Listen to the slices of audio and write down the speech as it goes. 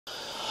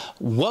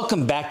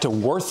Welcome back to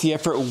Worth the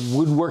Effort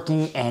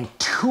Woodworking and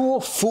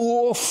Tool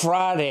Fool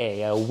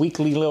Friday, a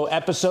weekly little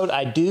episode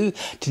I do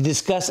to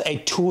discuss a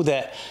tool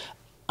that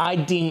I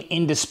deem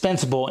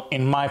indispensable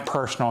in my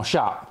personal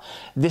shop.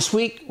 This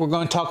week we're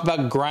going to talk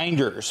about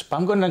grinders, but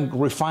I'm going to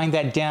refine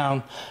that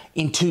down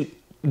into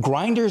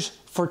grinders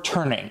for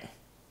turning.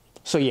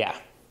 So yeah,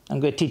 I'm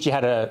going to teach you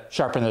how to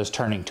sharpen those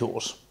turning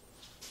tools.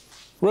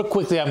 Real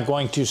quickly, I'm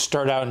going to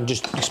start out and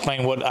just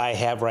explain what I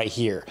have right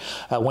here.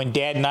 When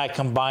Dad and I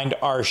combined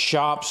our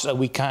shops,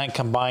 we kind of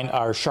combined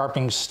our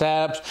sharpening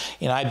setups,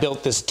 and I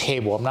built this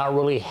table. I'm not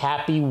really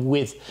happy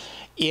with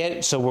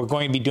it, so we're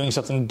going to be doing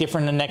something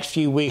different in the next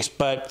few weeks,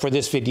 but for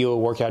this video,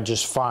 it'll work out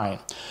just fine.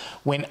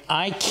 When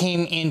I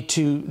came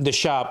into the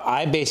shop,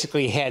 I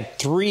basically had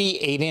 3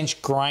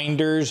 8-inch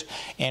grinders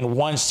and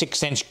 1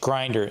 6-inch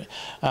grinder.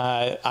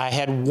 I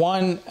had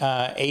one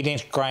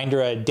 8-inch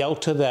grinder, a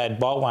Delta that I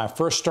bought when I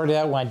first started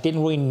out, when I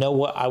didn't really know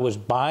what I was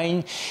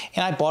buying,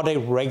 and I bought a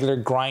regular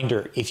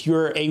grinder. If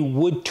you're a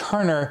wood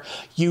turner,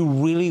 you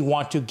really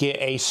want to get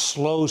a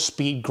slow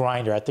speed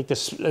grinder. I think the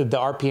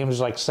RPM is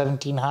like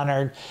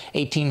 1700,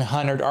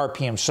 1800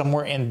 RPM,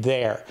 somewhere in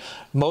there.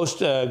 Most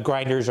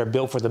grinders are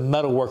built for the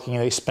metalworking and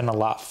they spin a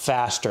lot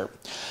faster.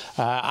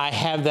 I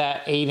have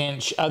that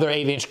other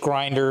 8-inch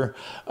grinder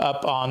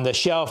up on the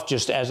shelf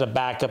just as a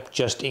backup,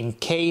 just in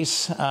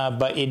case,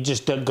 but it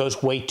just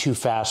goes way too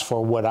fast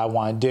for what I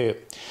want to do.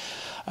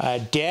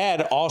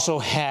 Dad also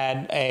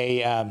had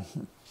an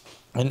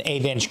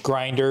 8-inch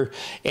grinder,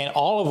 and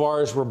all of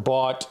ours were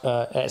bought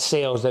at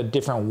sales at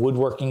different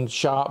woodworking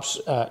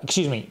shops.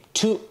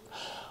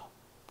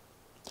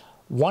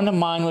 One of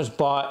mine was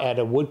bought at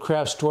a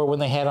woodcraft store when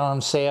they had it on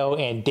sale,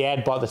 and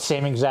Dad bought the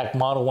same exact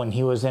model when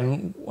he was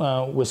in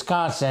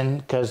Wisconsin,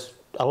 because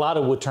a lot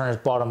of wood turners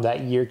bought them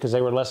that year because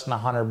they were less than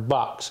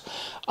 $100.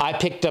 I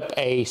picked up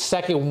a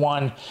second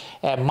one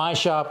at my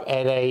shop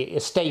at a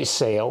estate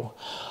sale.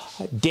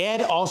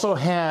 Dad also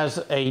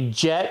has a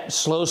Jet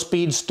slow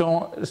speed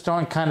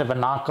stone, kind of a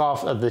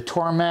knockoff of the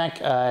Tormac.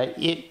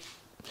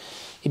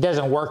 It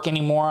doesn't work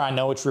anymore. I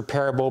know it's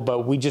repairable, but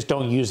we just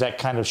don't use that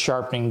kind of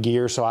sharpening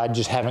gear, so I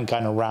just haven't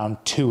gotten around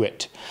to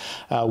it.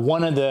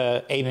 One of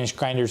the 8-inch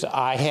grinders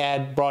I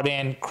had brought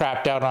in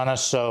crapped out on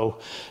us, so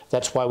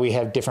that's why we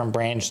have different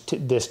brands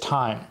this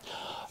time.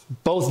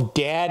 Both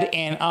Dad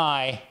and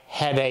I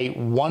had a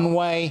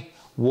one-way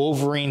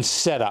Wolverine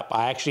setup.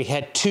 I actually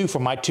had 2 for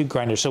my 2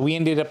 grinders, so we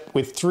ended up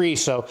with 3,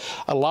 so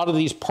a lot of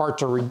these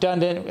parts are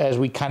redundant as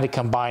we kind of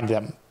combined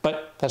them,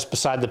 but that's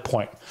beside the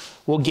point.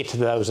 We'll get to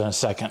those in a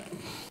second.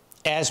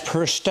 As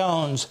per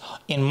stones,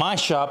 in my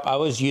shop, I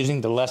was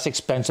using the less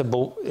expensive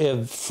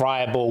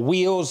friable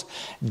wheels.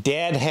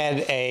 Dad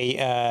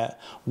had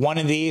one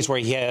of these where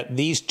he had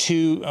these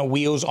 2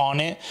 wheels on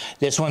it.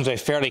 This one's a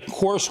fairly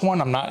coarse one.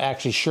 I'm not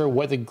actually sure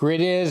what the grit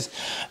is.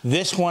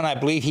 This one, I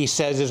believe he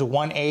says, is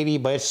 180,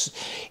 but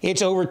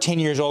it's over 10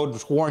 years old.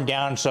 It's worn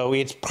down, so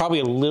it's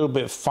probably a little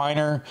bit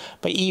finer,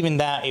 but even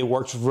that, it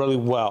works really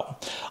well.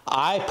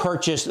 I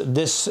purchased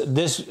this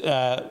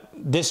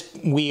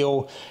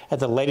wheel at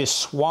the latest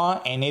SWAT,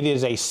 and it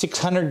is a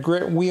 600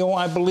 grit wheel,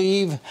 I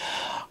believe.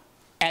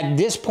 At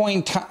this point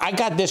in time, I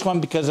got this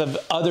one because of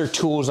other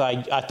tools.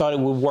 I thought it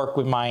would work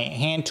with my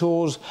hand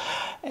tools.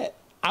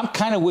 I'm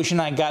kind of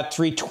wishing I got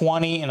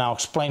 320, and I'll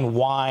explain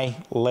why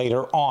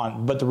later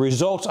on. But the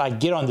results I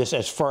get on this,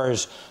 as far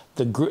as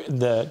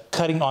the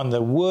cutting on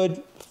the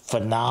wood,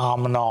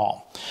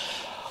 phenomenal.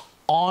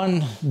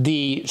 On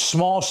the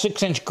small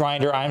 6-inch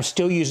grinder, I'm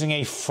still using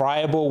a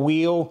friable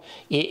wheel.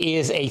 It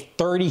is a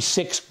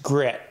 36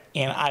 grit,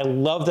 and I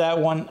love that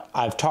one.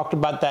 I've talked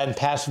about that in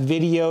past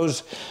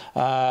videos,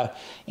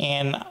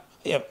 and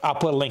I'll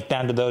put a link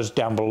down to those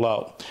down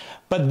below.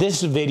 But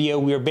this video,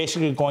 we are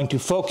basically going to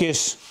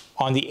focus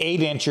on the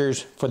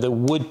 8-inchers for the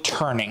wood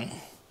turning.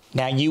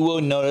 Now you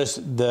will notice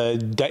the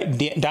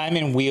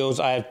diamond wheels,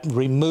 I've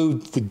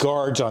removed the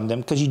guards on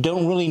them because you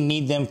don't really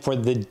need them for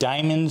the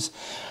diamonds.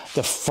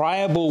 The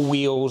friable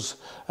wheels,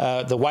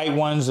 the white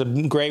ones, the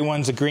gray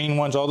ones, the green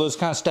ones, all those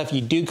kind of stuff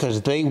you do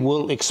because they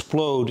will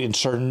explode in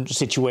certain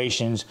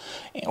situations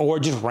or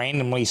just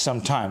randomly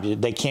sometimes.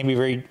 They can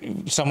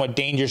be somewhat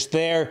dangerous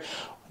there.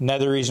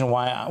 Another reason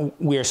why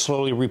we are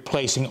slowly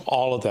replacing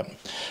all of them.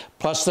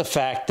 Plus the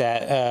fact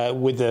that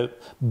with the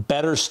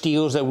better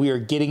steels that we are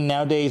getting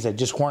nowadays that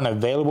just weren't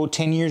available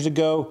 10 years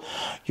ago,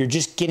 you're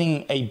just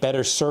getting a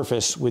better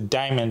surface with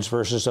diamonds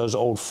versus those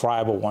old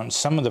friable ones.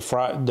 Some of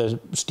the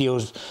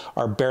steels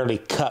are barely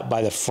cut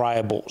by the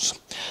friables.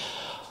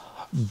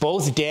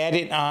 Both Dad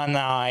and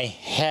I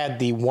had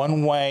the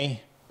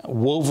one-way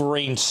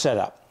Wolverine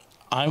setup.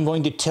 I'm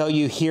going to tell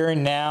you here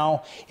and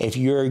now, if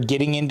you're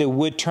getting into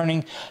wood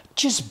turning,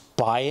 just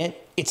buy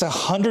it. It's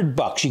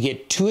 $100. You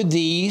get 2 of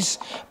these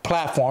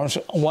platforms,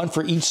 one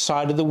for each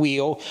side of the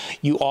wheel.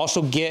 You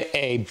also get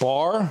a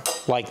bar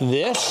like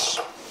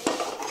this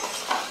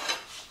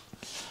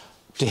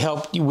to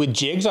help you with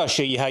jigs. I'll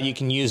show you how you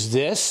can use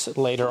this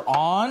later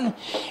on.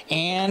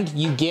 And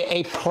you get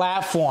a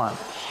platform.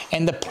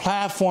 And the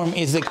platform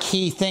is the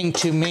key thing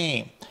to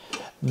me.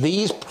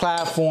 These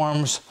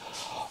platforms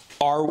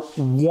are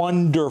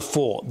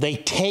wonderful. They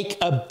take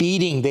a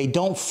beating. They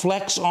don't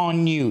flex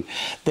on you.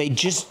 They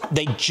just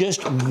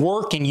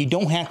work and you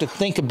don't have to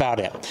think about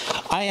it.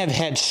 I have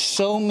had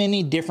so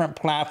many different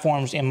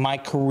platforms in my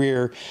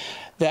career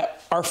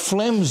that are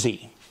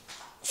flimsy.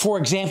 For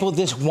example,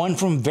 this one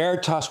from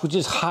Veritas, which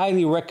is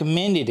highly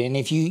recommended. And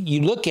if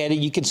you look at it,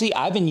 you can see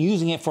I've been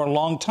using it for a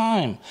long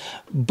time.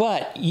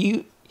 But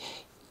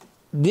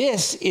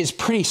this is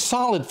pretty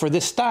solid for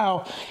this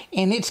style,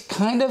 and it's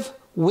kind of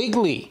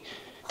wiggly.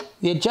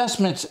 The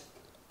adjustments,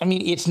 I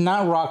mean, it's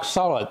not rock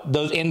solid.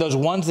 Those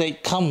ones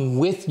that come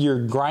with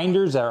your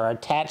grinders that are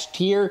attached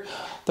here,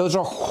 those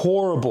are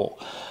horrible.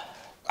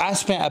 I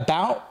spent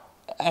about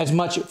as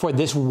much for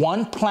this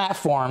one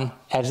platform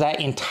as that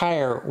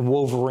entire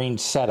Wolverine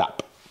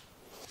setup.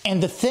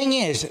 And the thing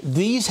is,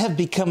 these have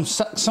become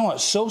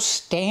somewhat so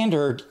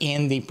standard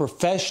in the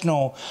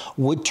professional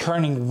wood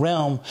turning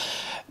realm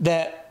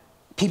that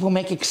people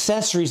make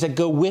accessories that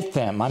go with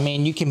them. I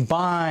mean, you can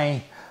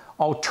buy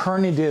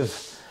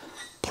alternative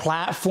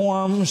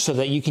platforms so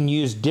that you can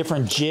use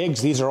different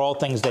jigs. These are all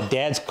things that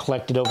Dad's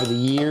collected over the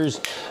years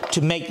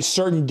to make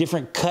certain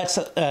different cuts,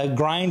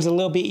 grinds a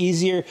little bit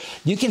easier.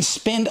 You can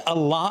spend a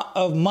lot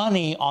of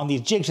money on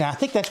these jigs, and I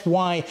think that's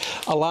why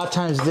a lot of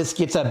times this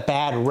gets a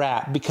bad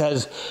rap,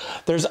 because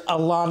there's a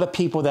lot of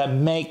people that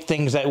make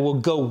things that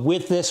will go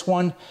with this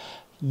one.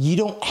 You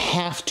don't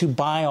have to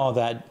buy all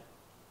that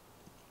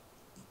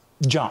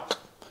junk.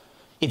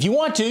 If you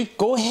want to,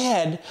 go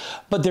ahead,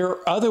 but there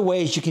are other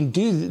ways you can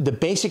do the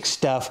basic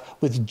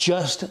stuff with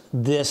just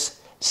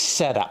this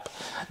setup.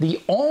 The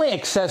only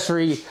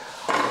accessory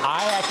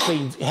I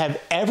actually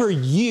have ever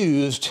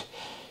used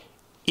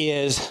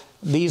is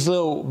these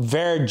little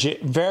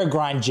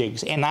Varigrind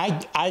jigs, and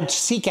I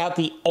seek out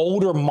the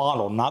older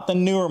model, not the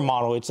newer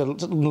model. It's a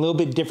little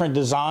bit different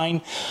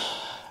design.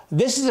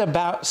 This is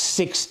about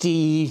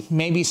 $60,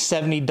 maybe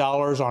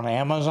 $70 on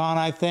Amazon,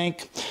 I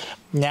think.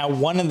 Now,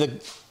 one of the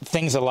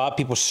things a lot of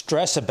people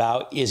stress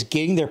about is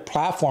getting their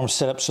platform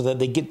set up so that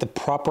they get the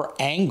proper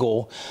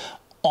angle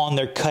on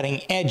their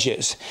cutting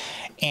edges.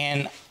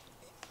 And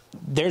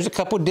there's a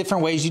couple of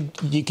different ways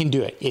you can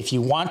do it. If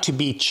you want to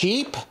be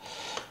cheap,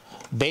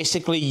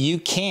 basically you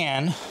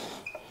can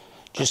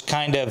just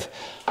kind of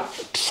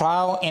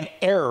trial and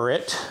error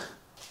it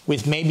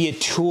with maybe a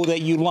tool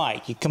that you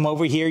like. You come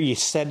over here, you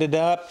set it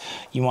up,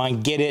 you want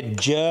to get it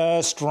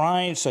just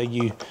right, so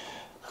you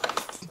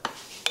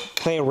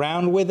play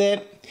around with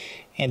it,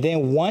 and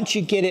then once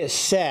you get it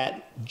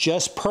set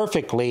just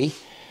perfectly,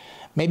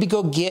 maybe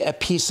go get a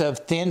piece of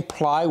thin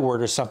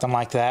plywood or something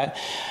like that,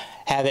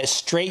 have it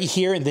straight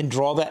here, and then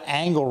draw that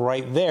angle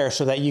right there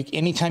so that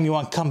anytime you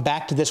want to come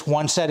back to this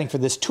one setting for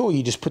this tool,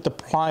 you just put the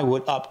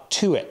plywood up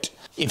to it.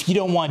 If you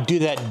don't want to do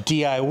that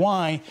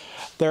DIY,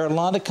 there are a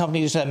lot of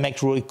companies that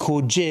make really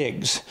cool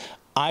jigs.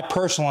 I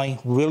personally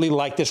really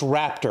like this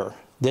Raptor.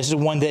 This is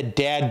one that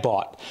Dad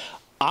bought.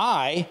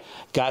 I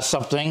got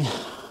something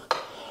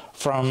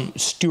from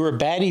Stuart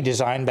Batty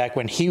Design back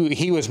when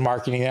he was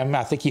marketing them.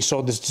 I think he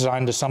sold this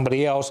design to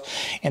somebody else.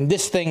 And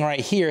this thing right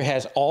here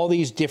has all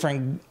these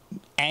different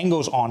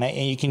angles on it,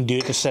 and you can do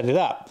it to set it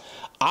up.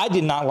 I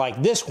did not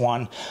like this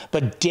one,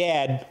 but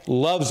Dad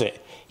loves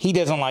it. He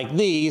doesn't like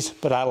these,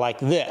 but I like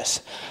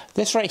this.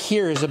 This right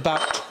here is about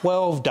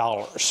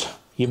 $12.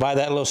 You buy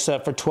that little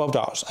set for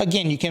 $12.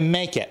 Again, you can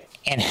make it.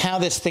 And how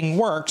this thing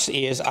works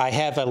is I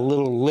have a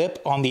little lip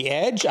on the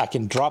edge. I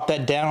can drop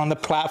that down on the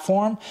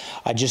platform.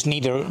 I just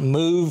need to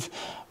move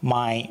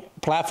my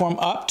platform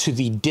up to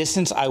the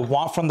distance I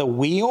want from the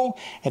wheel,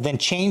 and then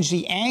change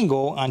the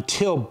angle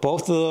until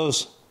both of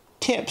those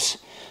tips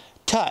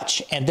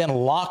touch, and then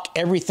lock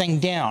everything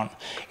down.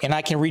 And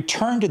I can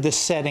return to this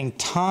setting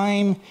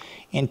time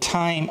and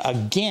time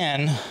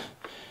again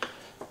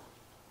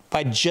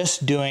by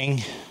just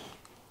doing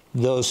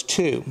those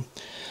two.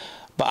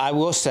 But I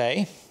will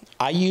say,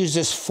 I use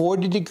this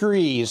 40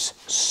 degrees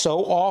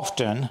so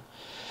often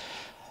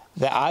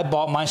that I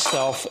bought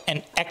myself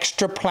an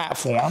extra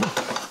platform,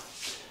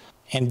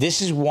 and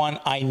this is one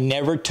I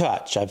never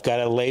touch. I've got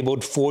it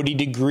labeled 40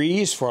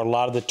 degrees for a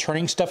lot of the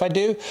turning stuff I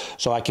do,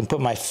 so I can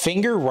put my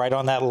finger right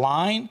on that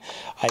line.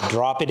 I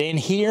drop it in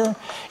here,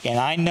 and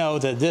I know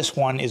that this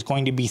one is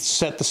going to be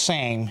set the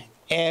same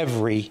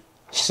every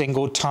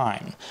single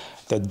time.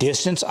 The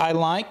distance I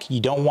like, you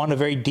don't want a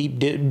very deep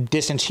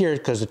distance here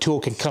because the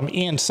tool can come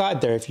inside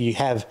there if you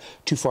have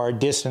too far a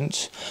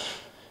distance.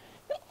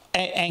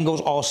 Angles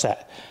all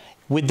set.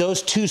 With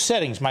those two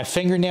settings, my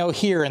fingernail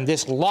here and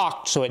this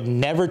locked so it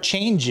never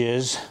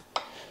changes,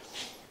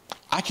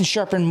 I can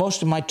sharpen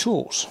most of my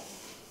tools.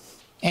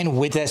 And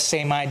with that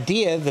same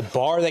idea, the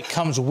bar that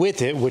comes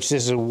with it, which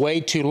is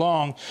way too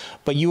long,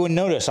 but you will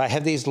notice I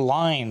have these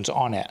lines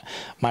on it.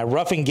 My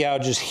roughing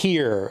gouge is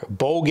here,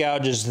 bowl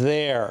gouge is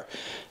there,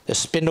 the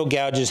spindle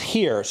gouge is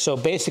here. So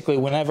basically,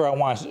 whenever I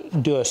want to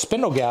do a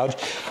spindle gouge,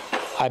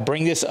 I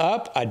bring this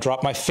up, I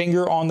drop my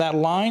finger on that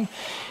line,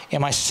 and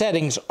my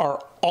settings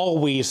are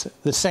always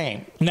the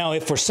same. Now,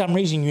 if for some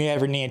reason you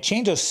ever need to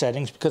change those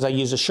settings, because I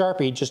use a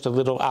Sharpie, just a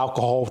little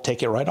alcohol will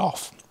take it right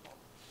off.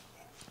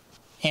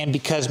 And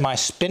because my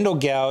spindle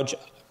gouge,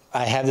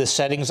 I have the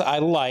settings I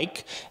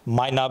like.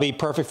 Might not be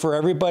perfect for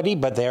everybody,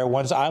 but they are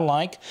ones I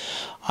like.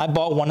 I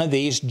bought one of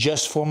these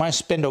just for my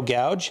spindle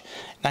gouge.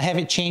 And I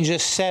haven't changed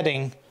this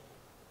setting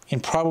in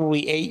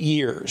probably 8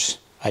 years.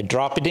 I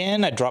drop it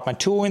in, I drop my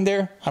tool in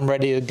there, I'm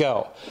ready to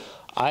go.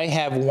 I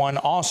have one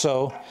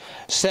also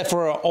set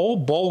for an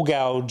old bowl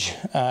gouge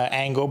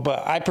angle,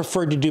 but I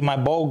prefer to do my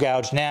bowl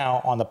gouge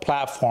now on the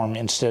platform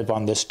instead of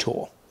on this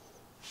tool.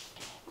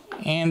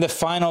 And the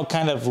final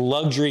kind of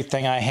luxury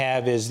thing I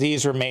have is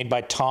these are made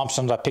by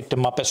Thompson's. I picked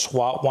them up at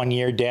SWAT one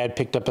year. Dad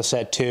picked up a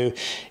set too.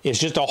 It's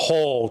just a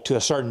hole to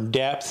a certain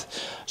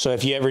depth. So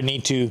if you ever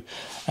need to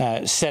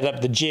set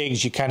up the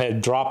jigs, you kind of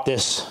drop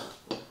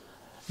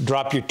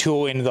your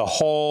tool into the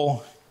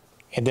hole,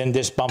 and then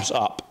this bumps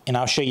up. And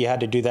I'll show you how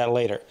to do that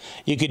later.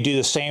 You could do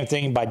the same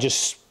thing by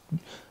just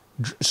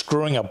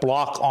screwing a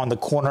block on the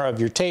corner of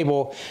your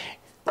table,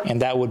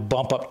 and that would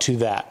bump up to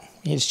that.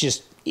 It's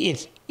just,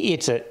 it's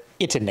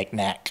a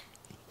knick-knack.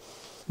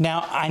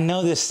 Now, I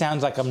know this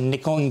sounds like I'm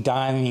nickel and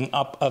diming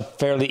up a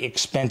fairly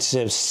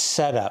expensive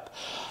setup,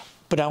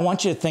 but I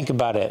want you to think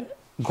about it.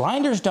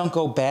 Grinders don't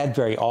go bad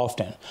very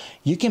often.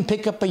 You can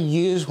pick up a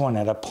used one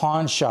at a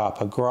pawn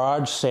shop, a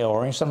garage sale,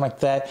 or something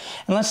like that,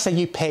 and let's say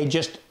you pay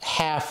just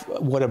half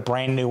what a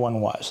brand new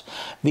one was.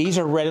 These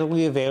are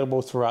readily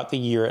available throughout the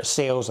year at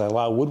sales at a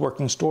lot of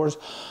woodworking stores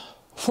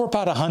for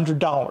about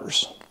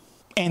 $100.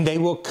 And they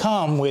will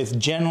come with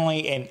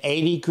generally an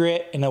 80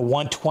 grit and a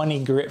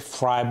 120 grit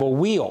friable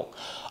wheel.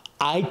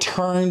 I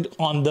turned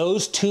on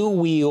those two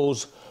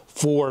wheels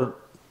for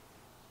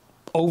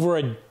over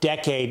a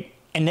decade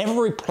and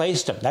never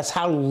replaced them. That's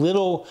how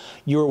little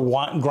you're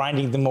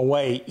grinding them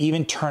away,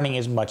 even turning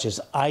as much as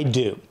I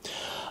do.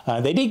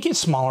 They did get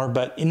smaller,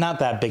 but not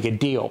that big a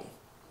deal.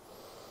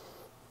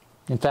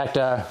 In fact,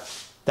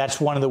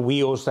 that's one of the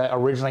wheels that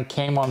originally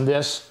came on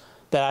this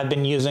that I've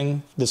been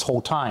using this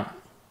whole time.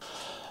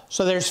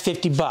 So there's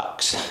 50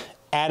 bucks.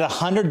 Add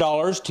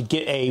 $100 to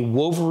get a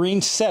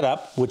Wolverine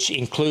setup, which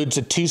includes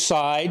the two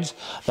sides,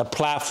 the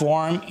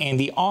platform, and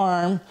the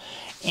arm.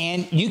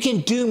 And you can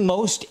do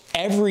most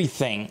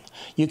everything.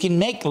 You can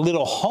make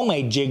little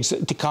homemade jigs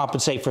to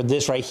compensate for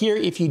this right here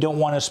if you don't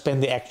want to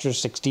spend the extra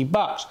 60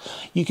 bucks.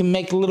 You can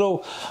make little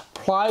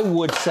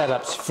plywood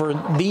setups for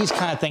these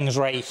kind of things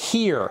right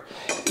here.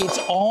 It's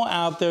all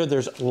out there.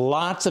 There's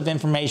lots of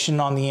information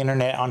on the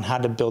internet on how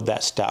to build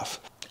that stuff.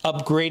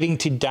 Upgrading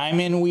to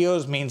diamond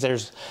wheels means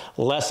there's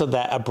less of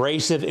that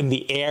abrasive in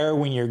the air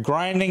when you're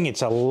grinding.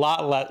 It's a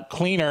lot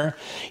cleaner,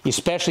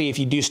 especially if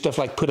you do stuff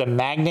like put a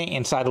magnet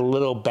inside a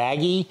little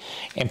baggie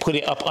and put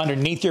it up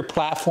underneath your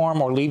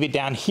platform or leave it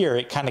down here.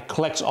 It kind of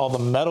collects all the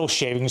metal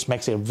shavings,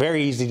 makes it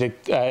very easy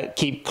to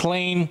keep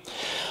clean.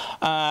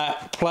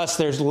 Plus,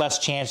 there's less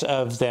chance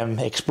of them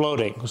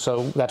exploding,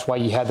 so that's why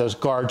you have those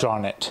guards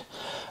on it.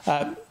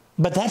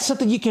 But that's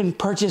something you can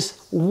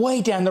purchase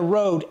way down the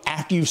road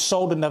after you've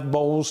sold enough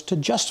bowls to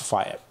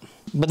justify it.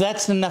 But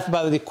that's enough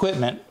about the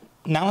equipment.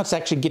 Now let's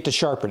actually get to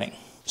sharpening.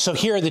 So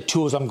here are the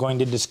tools I'm going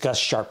to discuss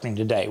sharpening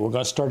today. We're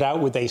going to start out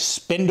with a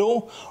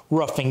spindle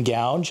roughing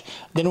gouge.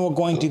 Then we're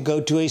going to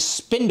go to a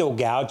spindle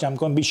gouge. I'm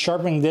going to be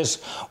sharpening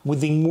this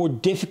with the more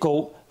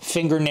difficult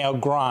fingernail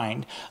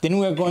grind. Then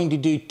we're going to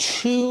do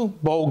two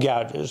bowl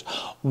gouges.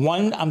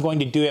 One, I'm going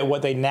to do at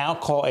what they now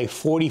call a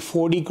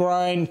 40-40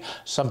 grind.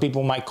 Some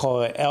people might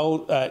call it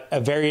a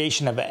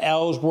variation of an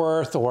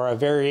Ellsworth or a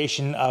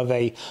variation of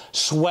a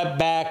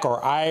swept-back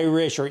or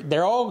Irish. Or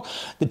they're all,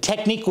 the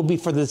technique will be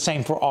for the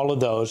same for all of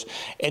those.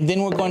 And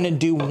then we're going to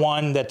do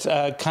one that's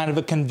kind of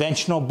a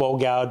conventional bowl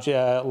gouge.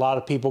 A lot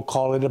of people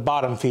call it a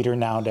bottom feeder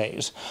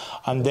nowadays.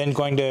 I'm then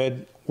going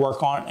to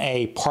work on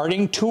a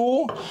parting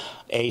tool,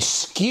 a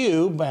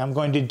skew, but I'm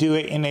going to do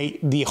it in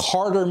the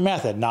harder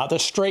method, not the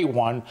straight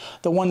one,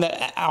 the one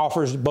that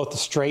offers both a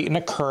straight and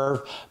a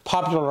curve,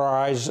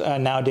 popularized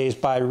nowadays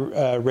by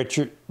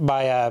Alan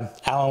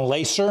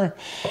Lacer.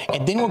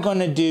 And then we're going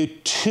to do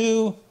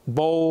two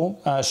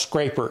bowl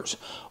scrapers,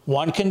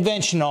 one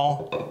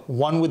conventional,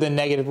 one with a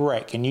negative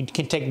rake. And you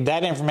can take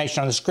that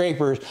information on the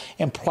scrapers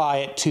and apply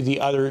it to the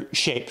other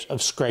shapes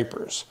of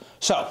scrapers.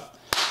 So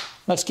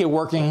let's get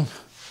working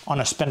on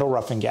a spindle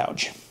roughing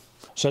gouge.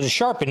 So to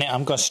sharpen it,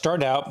 I'm going to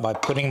start out by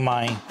putting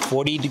my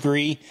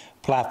 40-degree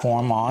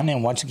platform on,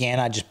 and once again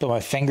I just put my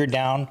finger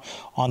down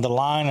on the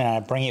line and I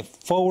bring it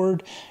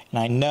forward, and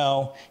I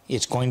know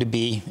it's going to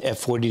be at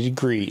 40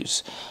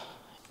 degrees.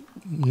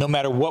 No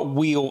matter what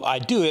wheel I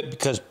do it,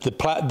 because the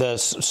part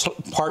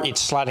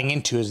it's sliding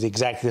into is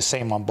exactly the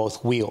same on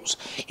both wheels.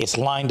 It's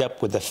lined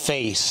up with the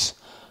face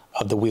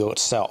of the wheel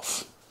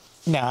itself.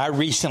 Now, I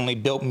recently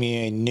built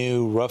me a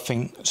new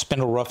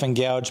spindle roughing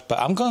gouge, but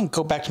I'm going to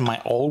go back to my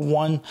old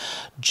one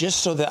just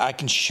so that I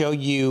can show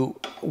you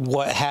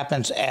what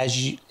happens as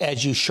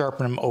you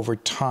sharpen them over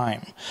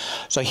time.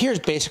 So here's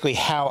basically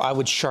how I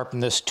would sharpen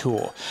this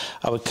tool.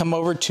 I would come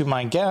over to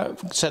my gouge,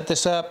 set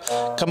this up,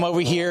 come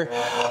over here.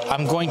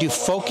 I'm going to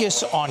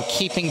focus on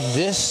keeping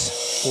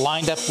this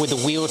lined up with the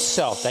wheel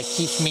itself. That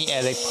keeps me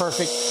at a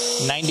perfect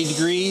 90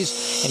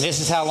 degrees, and this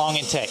is how long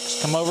it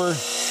takes. Come over,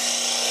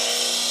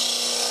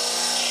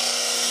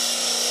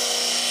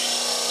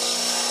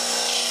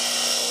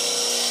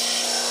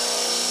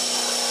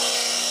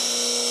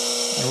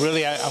 And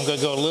really, I'm going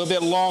to go a little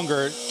bit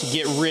longer to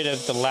get rid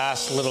of the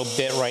last little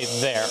bit right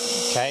there,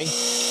 okay?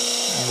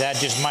 And that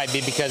just might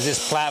be because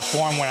this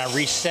platform, when I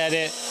reset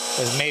it,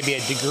 was maybe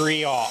a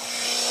degree off.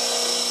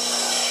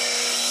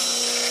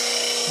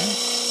 Okay.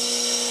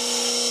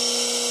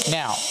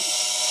 Now,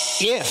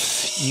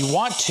 if you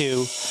want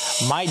to,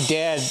 my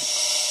dad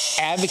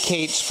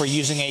advocates for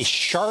using a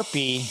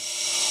Sharpie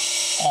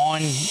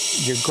on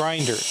your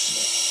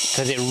grinders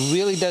because it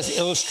really does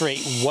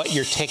illustrate what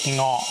you're taking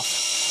off.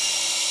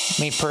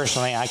 Me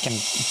personally, I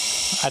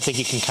think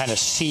you can kind of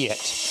see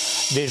it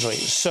visually.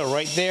 So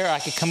right there, I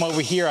could come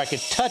over here, I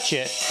could touch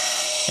it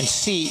and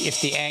see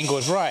if the angle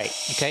is right.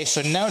 Okay,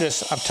 so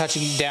notice I'm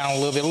touching down a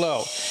little bit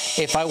low.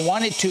 If I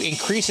wanted to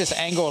increase this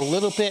angle a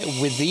little bit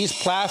with these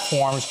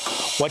platforms,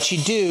 what you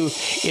do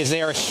is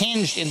they are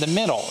hinged in the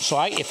middle. So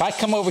if I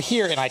come over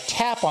here and I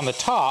tap on the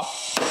top,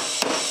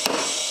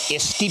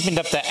 it steepened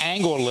up the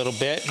angle a little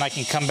bit, and I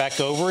can come back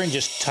over and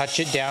just touch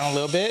it down a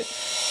little bit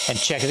and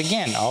check it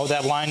again. Oh,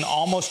 that line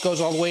almost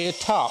goes all the way to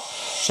the top.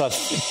 So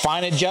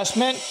fine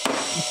adjustment.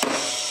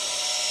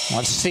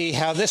 Let's see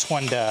how this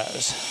one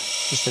does.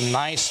 Just a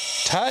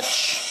nice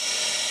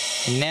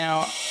touch. And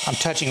now I'm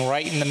touching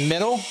right in the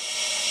middle.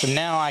 So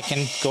now I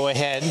can go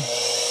ahead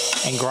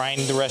and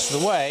grind the rest of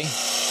the way.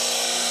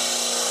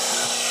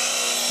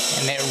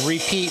 And it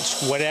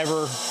repeats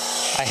whatever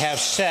I have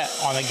set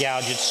on the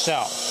gouge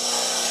itself.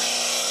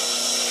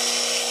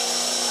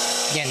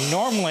 Again,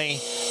 normally,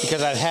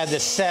 because I've had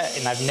this set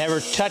and I've never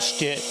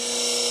touched it,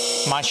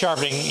 my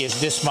sharpening is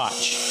this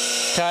much.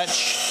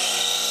 Touch,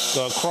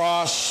 go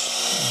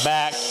across,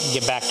 back,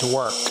 get back to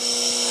work.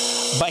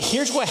 But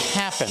here's what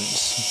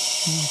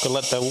happens. To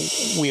let the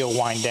wheel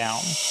wind down.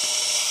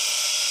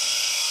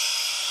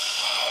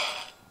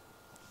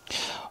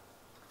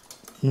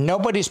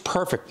 Nobody's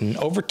perfect, and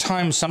over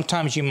time,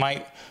 sometimes you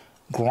might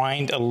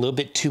grind a little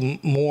bit too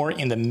more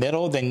in the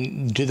middle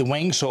than do the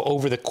wing. So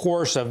over the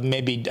course of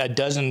maybe a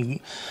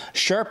dozen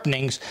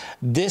sharpenings,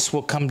 this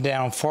will come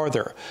down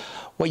farther.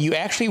 What you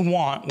actually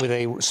want with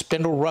a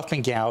spindle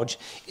roughing gouge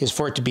is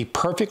for it to be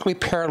perfectly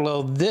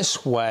parallel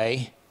this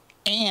way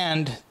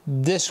and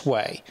this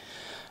way.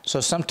 So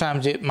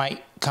sometimes it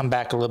might come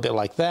back a little bit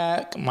like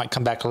that, might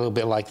come back a little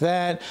bit like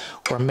that,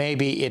 or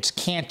maybe it's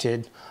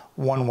canted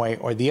one way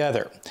or the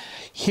other.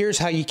 Here's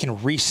how you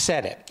can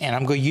reset it. And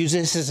I'm going to use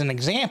this as an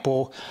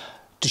example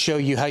to show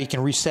you how you can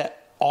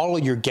reset all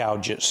of your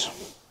gouges.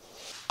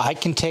 I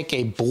can take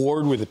a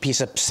board with a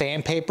piece of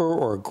sandpaper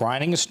or a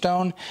grinding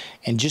stone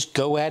and just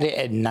go at it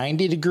at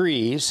 90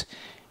 degrees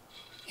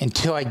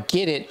until I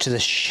get it to the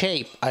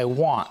shape I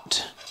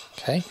want.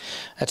 Okay,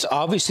 that's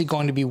obviously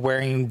going to be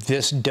wearing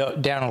this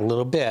down a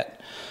little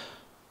bit,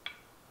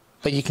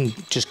 but you can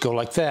just go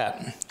like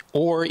that.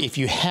 Or if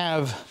you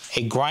have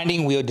a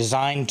grinding wheel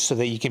designed so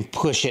that you can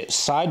push it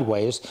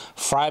sideways,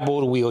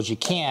 friable wheels you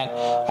can't,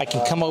 I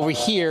can come over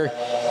here,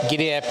 get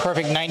it at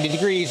perfect 90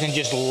 degrees and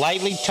just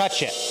lightly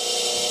touch it.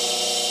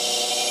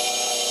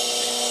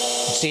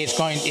 See,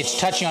 it's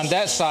touching on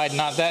that side,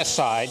 not that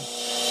side,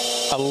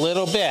 a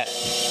little bit.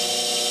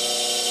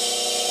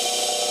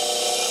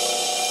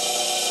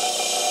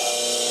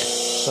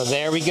 So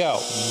there we go.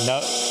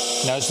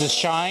 Notice the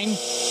shine?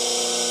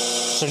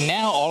 So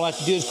now all I have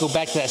to do is go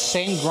back to that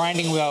same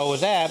grinding wheel I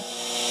was at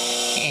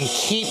and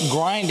keep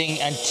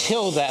grinding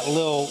until that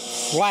little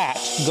flat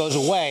goes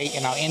away,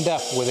 and I'll end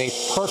up with a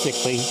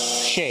perfectly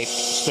shaped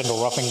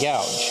spindle roughing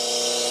gouge.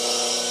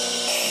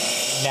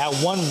 Now,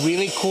 one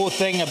really cool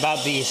thing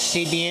about these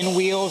CBN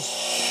wheels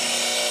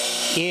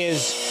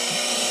is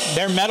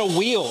they're metal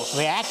wheels.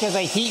 They act as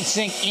a heat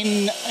sink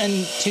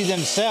into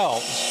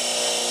themselves.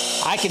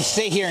 I can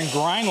sit here and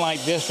grind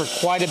like this for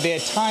quite a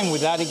bit of time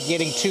without it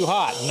getting too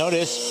hot.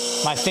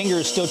 Notice my finger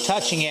is still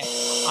touching it.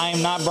 I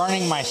am not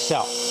burning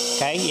myself,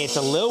 okay? It's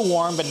a little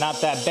warm, but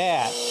not that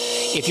bad.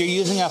 If you're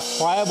using a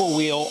friable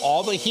wheel,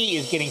 all the heat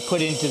is getting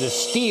put into the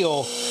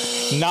steel,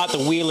 not the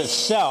wheel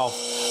itself.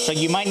 So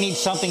you might need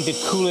something to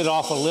cool it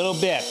off a little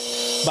bit.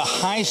 But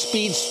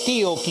high-speed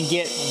steel can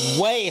get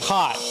way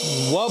hot,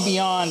 well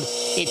beyond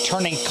it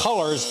turning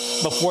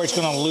colors before it's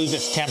going to lose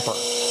its temper.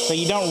 So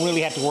you don't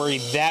really have to worry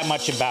that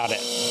much about it.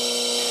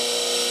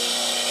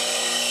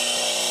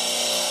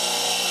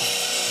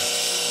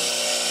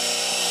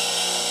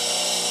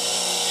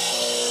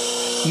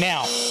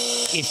 Now,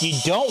 if you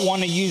don't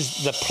want to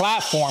use the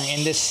platform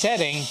in this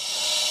setting,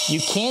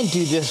 you can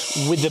do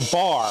this with the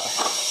bar.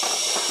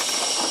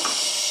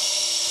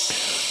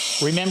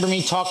 Remember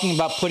me talking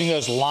about putting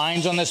those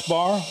lines on this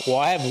bar? Well,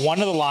 I have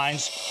one of the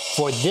lines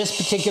for this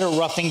particular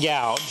roughing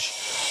gouge.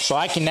 So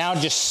I can now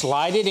just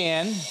slide it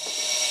in,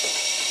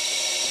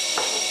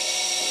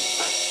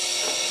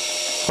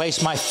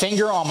 place my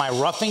finger on my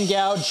roughing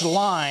gouge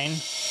line,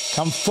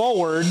 come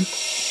forward,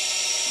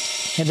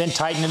 and then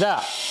tighten it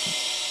up.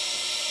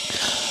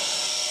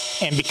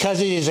 And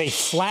because it is a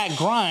flat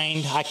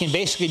grind, I can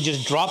basically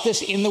just drop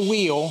this in the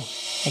wheel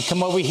and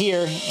come over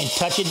here and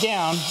touch it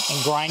down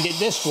and grind it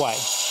this way.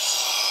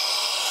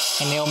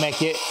 And it'll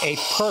make it a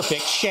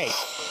perfect shape,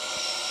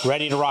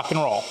 ready to rock and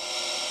roll.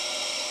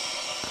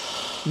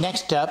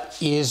 Next up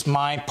is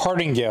my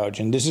parting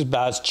gouge, and this is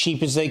about as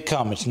cheap as they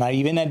come. It's not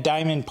even a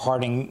diamond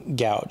parting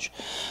gouge.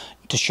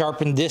 To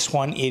sharpen this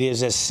one, it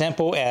is as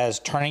simple as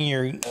turning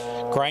your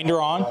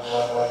grinder on.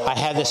 I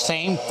have the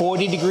same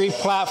 40-degree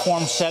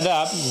platform set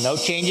up, no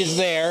changes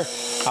there.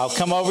 I'll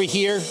come over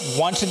here,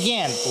 once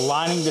again,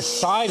 lining the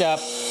side up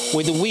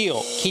with the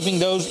wheel. Keeping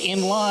those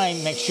in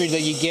line, make sure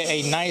that you get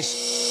a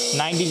nice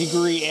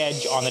 90-degree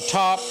edge on the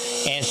top,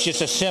 and it's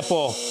just a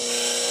simple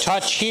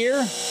touch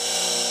here,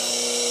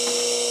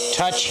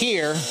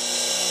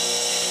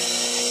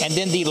 and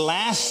then the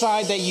last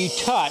side that you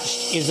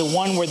touched is the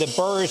one where the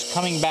burr is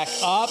coming back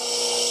up.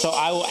 So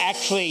I will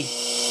actually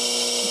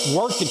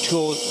work the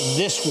tool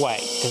this way,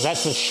 because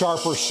that's the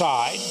sharper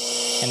side,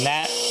 and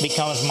that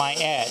becomes my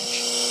edge.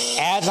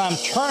 As I'm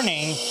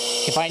turning,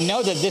 if I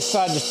know that this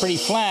side is pretty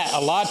flat,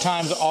 a lot of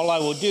times all I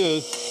will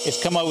do is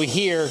come over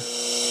here,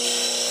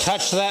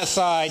 touch that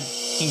side,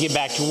 and get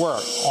back to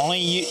work.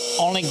 Only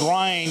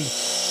grind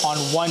on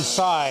one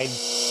side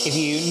if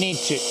you need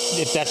to,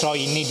 if that's all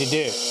you need to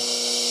do.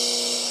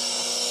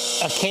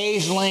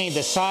 Occasionally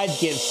the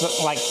sides get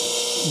like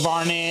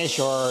varnish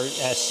or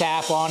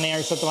sap on there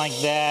or something like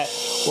that,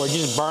 or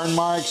just burn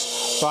marks.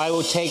 So I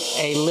will take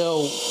a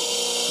little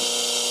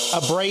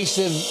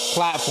abrasive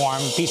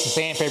platform, a piece of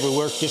sandpaper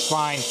works just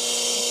fine,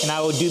 and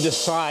I will do the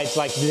sides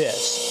like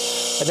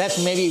this. But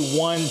that's maybe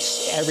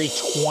once every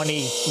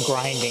 20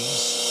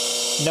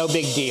 grindings. No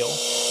big deal.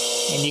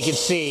 And you can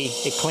see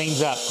it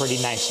cleans up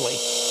pretty nicely.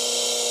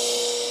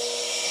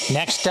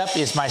 Next up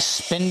is my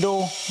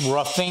spindle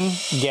roughing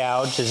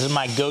gouge. This is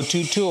my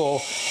go-to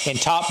tool in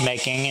top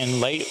making. In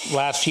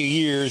last few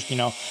years, you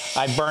know,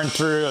 I burned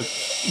through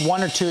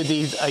 1 or 2 of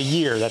these a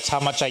year. That's how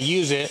much I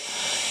use it.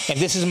 And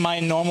this is my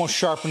normal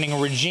sharpening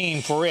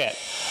regime for it.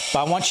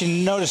 But I want you to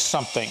notice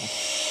something.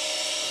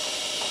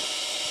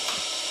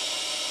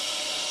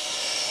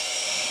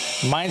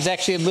 Mine's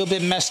actually a little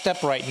bit messed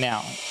up right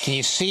now. Can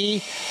you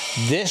see?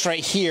 This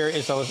right here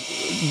is a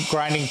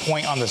grinding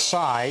point on the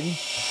side.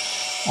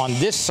 On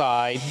this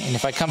side, and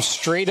if I come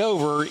straight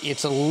over,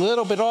 it's a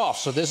little bit off,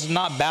 so this is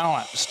not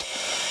balanced.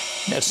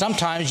 Now,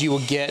 sometimes you will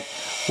get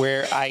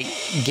where I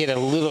get a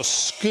little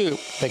scoop.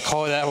 They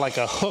call that like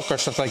a hook or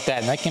something like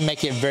that, and that can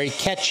make it very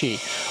catchy,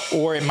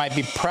 or it might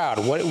be proud.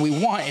 What we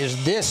want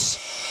is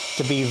this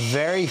to be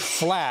very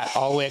flat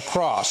all the way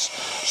across.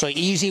 So an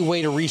easy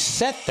way to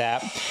reset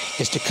that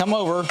is to come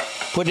over,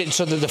 put it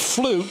so that the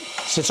flute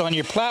sits on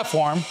your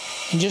platform,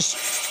 and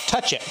just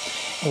touch it.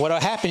 And what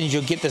will happen is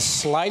you'll get the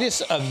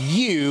slightest of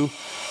U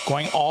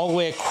going all the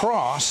way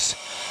across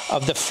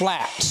of the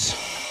flats.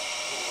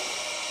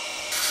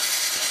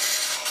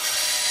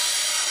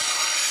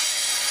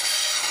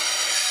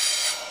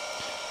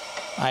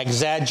 I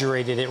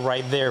exaggerated it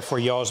right there for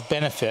y'all's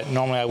benefit.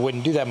 Normally I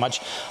wouldn't do that much,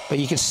 but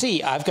you can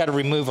see I've got to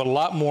remove a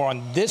lot more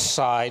on this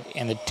side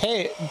and the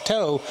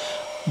toe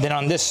than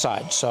on this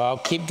side. So I'll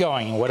keep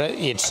going.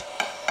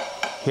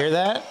 Hear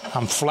that?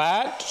 I'm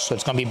flat, so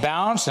it's going to be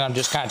balanced, and I'm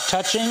just kind of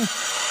touching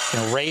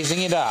and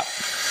raising it up.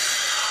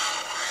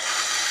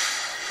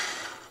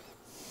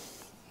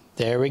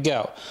 There we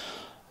go.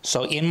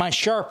 So in my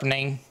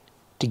sharpening,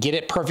 to get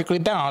it perfectly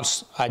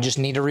balanced, I just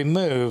need to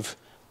remove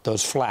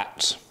those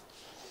flats.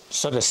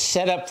 So to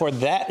set up for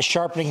that,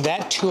 sharpening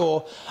that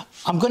tool,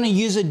 I'm going to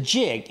use a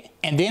jig,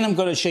 and then I'm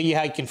going to show you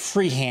how you can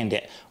freehand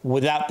it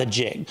without the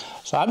jig.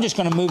 So I'm just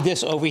going to move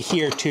this over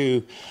here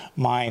to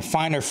my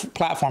finer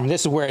platform.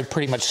 This is where it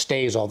pretty much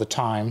stays all the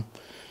time.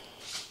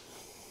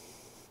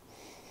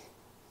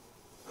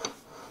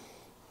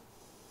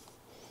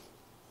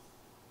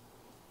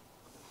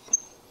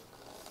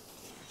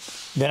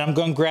 Then I'm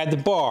going to grab the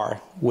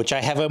bar, which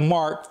I have a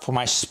mark for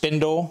my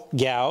spindle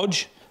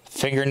gouge.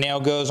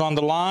 Fingernail goes on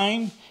the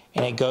line,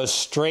 and it goes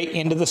straight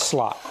into the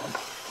slot.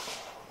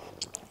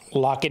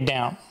 Lock it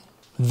down.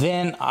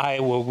 Then I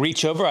will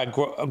reach over, I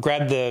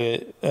grab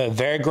the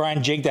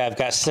Varigrind jig that I've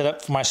got set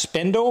up for my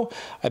spindle.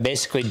 I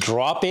basically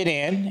drop it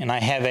in, and I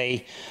have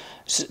a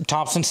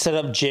Thompson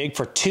setup jig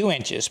for 2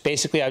 inches.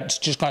 Basically, I'm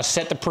just going to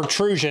set the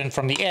protrusion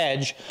from the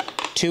edge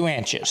 2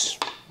 inches.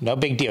 No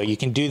big deal. You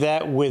can do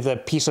that with a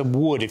piece of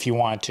wood if you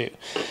want to.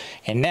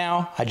 And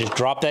now I just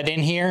drop that in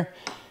here,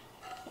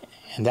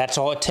 and that's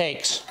all it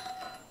takes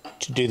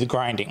to do the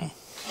grinding.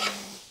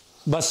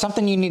 But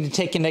something you need to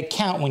take into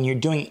account when you're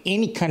doing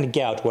any kind of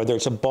gouge, whether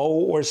it's a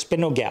bowl or a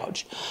spindle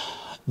gouge,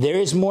 there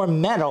is more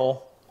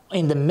metal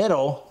in the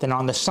middle than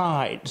on the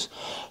sides.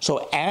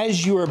 So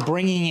as you are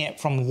bringing it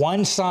from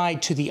one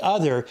side to the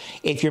other,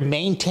 if you're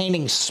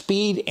maintaining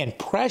speed and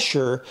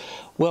pressure,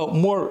 well,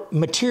 more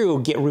material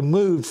will get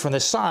removed from the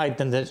side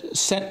than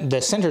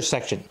the center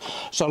section.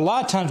 So a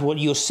lot of times what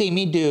you'll see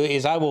me do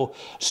is I will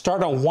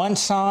start on one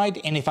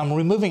side, and if I'm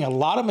removing a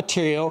lot of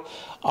material,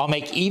 I'll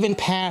make even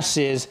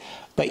passes,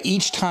 but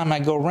each time I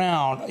go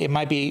around, it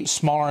might be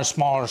smaller and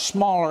smaller and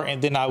smaller,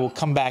 and then I will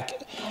come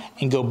back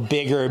and go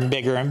bigger and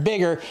bigger and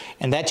bigger,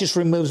 and that just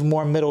removes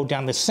more metal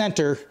down the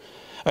center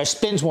or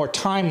spends more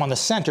time on the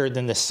center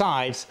than the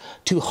sides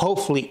to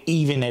hopefully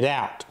even it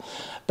out.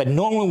 But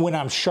normally when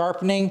I'm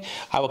sharpening,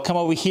 I will come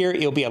over here,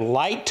 it'll be a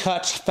light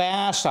touch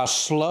fast, I'll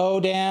slow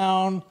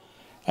down,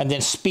 and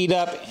then speed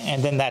up,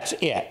 and then that's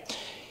it.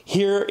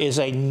 Here is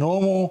a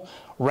normal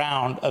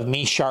round of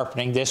me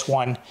sharpening this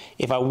one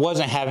if I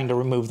wasn't having to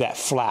remove that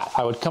flat.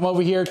 I would come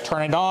over here,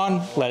 turn it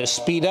on, let it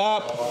speed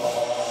up,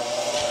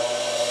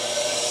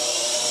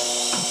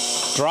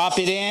 drop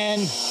it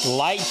in,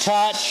 light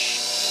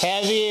touch,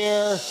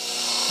 heavier,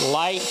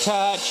 light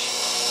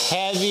touch,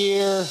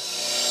 heavier,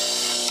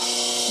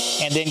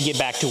 and then get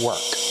back to work.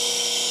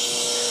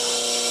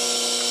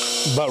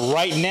 But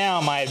right now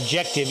my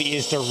objective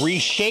is to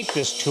reshape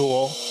this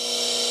tool,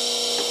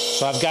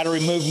 so I've got to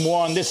remove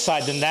more on this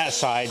side than that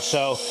side.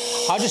 So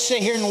I'll just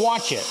sit here and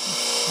watch it.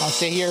 I'll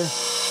sit here,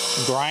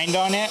 grind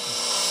on it,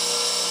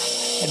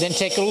 and then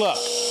take a look.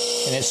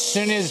 And as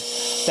soon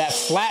as that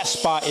flat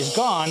spot is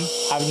gone,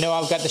 I know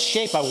I've got the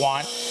shape I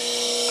want,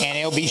 and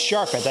it'll be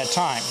sharp at that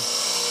time.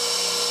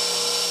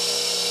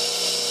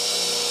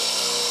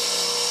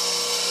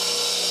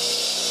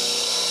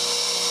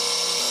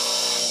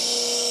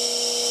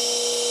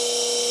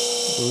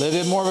 A little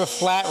bit more of a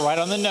flat right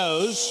on the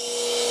nose.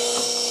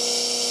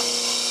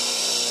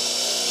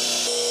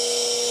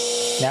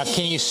 Now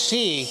can you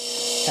see,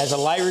 as the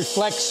light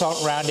reflects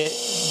around it,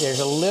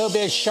 there's a little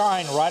bit of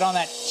shine right on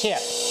that tip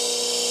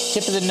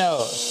of the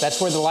nose. That's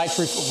where the light's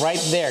right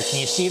there. Can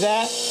you see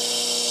that?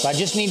 So I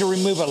just need to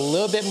remove a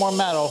little bit more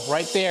metal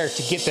right there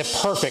to get the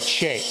perfect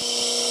shape.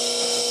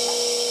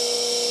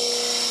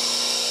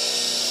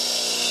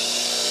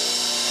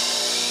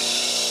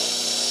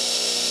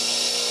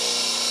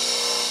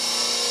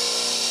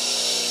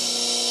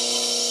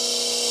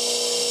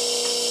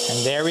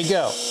 And there we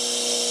go.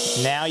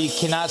 Now you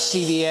cannot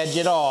see the edge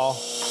at all,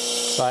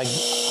 so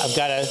I've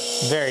got a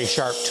very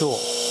sharp tool.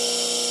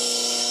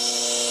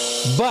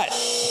 But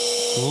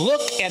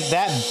look at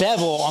that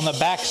bevel on the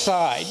back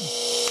side.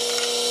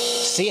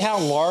 See how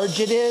large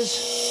it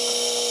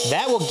is?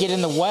 That will get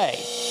in the way.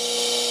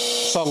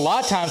 So a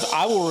lot of times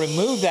I will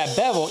remove that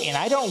bevel, and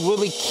I don't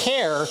really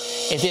care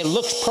if it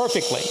looks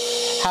perfectly.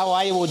 How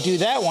I will do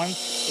that one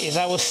is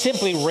I will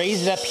simply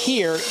raise it up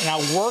here, and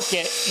I'll work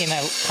it in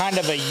a kind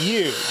of a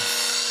U.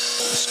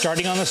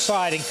 Starting on the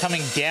side and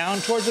coming down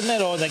towards the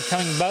middle, and then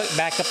coming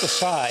back up the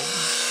side.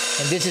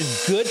 And this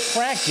is good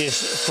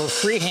practice for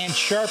freehand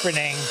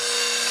sharpening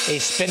a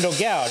spindle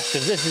gouge,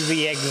 because this is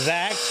the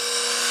exact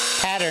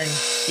pattern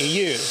you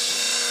use.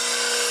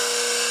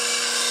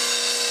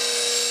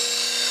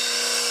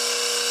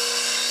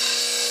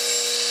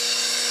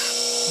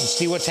 And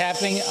see what's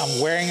happening?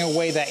 I'm wearing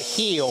away that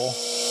heel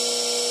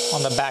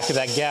on the back of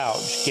that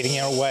gouge, getting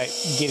it away,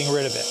 getting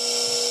rid of it.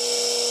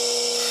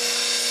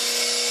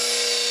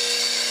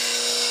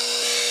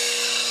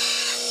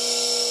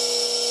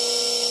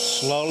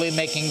 Slowly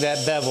making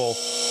that bevel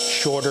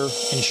shorter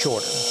and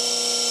shorter.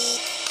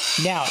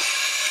 Now,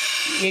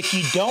 if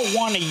you don't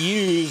want to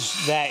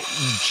use that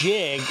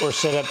jig or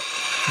setup,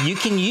 you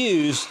can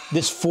use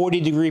this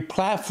 40-degree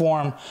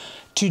platform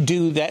to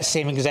do that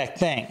same exact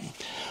thing.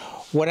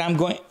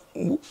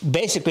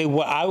 Basically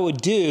what I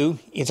would do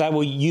is I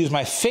will use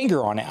my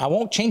finger on it. I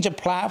won't change the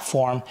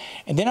platform,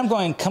 and then I'm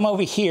going to come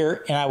over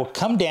here and I will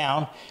come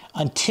down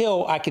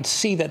until I can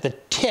see that the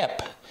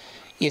tip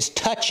is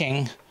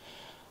touching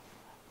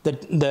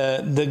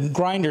the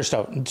grinder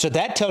stuff. So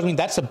that tells me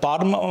that's the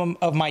bottom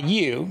of my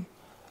U.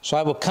 So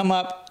I will come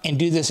up and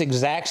do this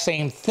exact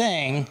same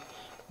thing,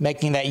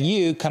 making that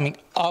U coming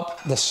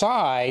up the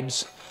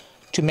sides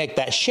to make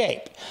that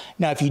shape.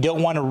 Now, if you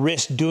don't want to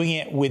risk doing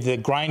it with the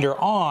grinder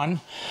on,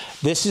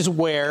 this is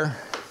where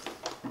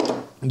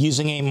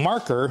using a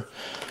marker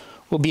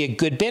will be a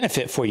good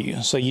benefit for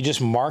you. So you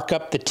just mark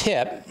up the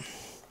tip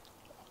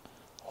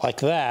like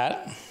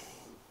that.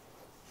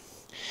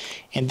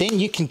 And then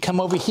you can come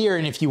over here,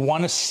 and if you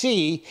want to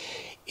see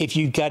if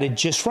you got it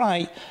just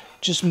right,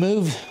 just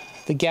move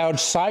the gouge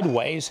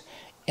sideways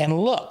and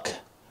look.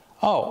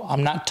 Oh,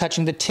 I'm not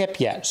touching the tip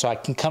yet, so I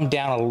can come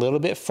down a little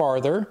bit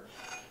farther.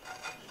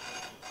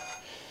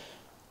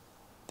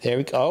 There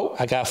we go.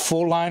 I got a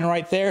full line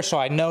right there, so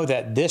I know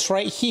that this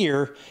right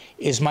here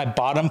is my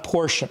bottom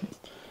portion.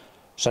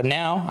 So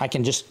now I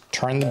can just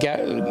turn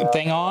the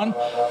thing on,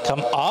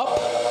 come up,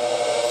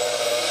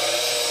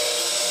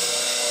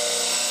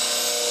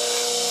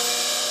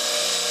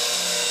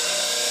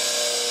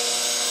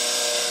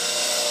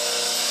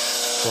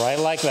 right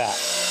like that.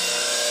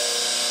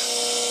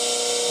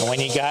 And when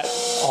you got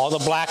all the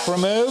black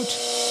removed,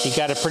 you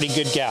got a pretty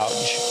good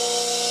gouge.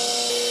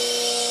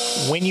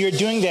 When you're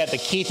doing that, the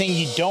key thing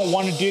you don't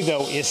want to do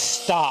though is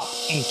stop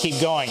and keep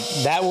going.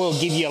 That will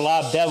give you a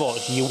lot of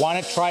bevels. You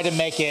want to try to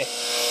make it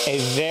a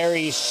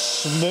very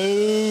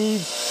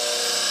smooth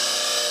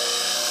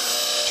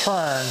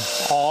turn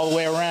all the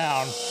way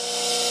around,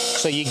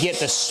 so you get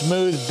the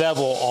smooth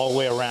bevel all the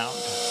way around.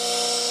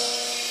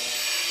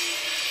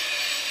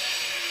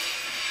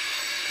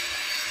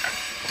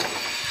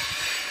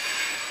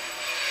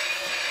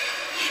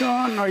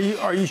 Sean, are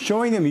you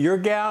showing them your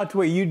gouge the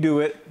way you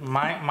do it?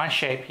 My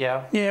shape,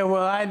 yeah. Yeah,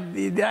 well, I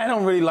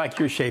don't really like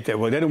your shape that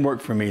well. That didn't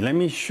work for me. Let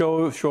me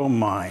show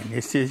mine.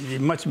 It's just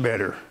much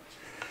better.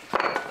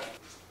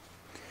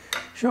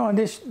 Sean,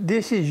 this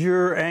is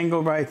your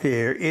angle right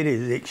there. It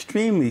is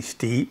extremely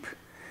steep,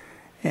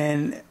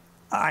 and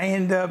I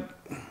end up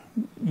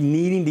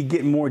needing to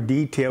get more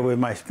detail with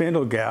my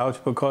spindle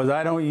gouge because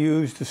I don't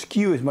use the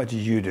skew as much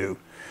as you do.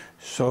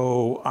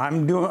 So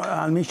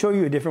let me show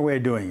you a different way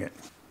of doing it.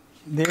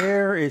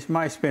 There is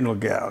my spindle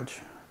gouge.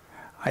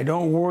 I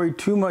don't worry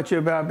too much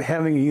about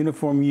having a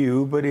uniform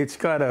U, but it's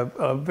got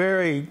a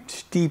very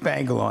steep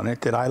angle on it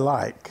that I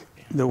like.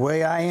 The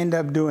way I end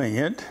up doing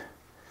it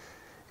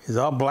is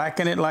I'll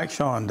blacken it like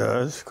Sean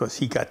does, because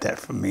he got that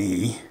from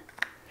me.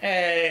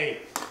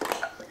 Hey!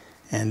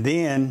 And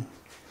then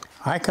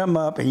I come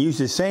up and use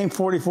the same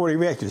 40-40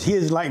 rest, because he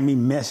doesn't like me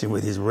messing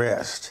with his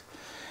rest.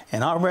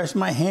 And I'll rest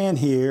my hand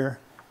here,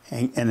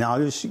 and I'll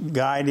just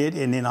guide it,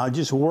 and then I'll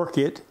just work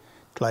it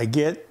till I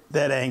get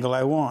that angle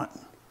I want.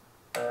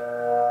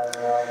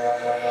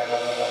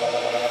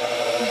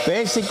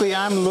 Basically,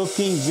 I'm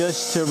looking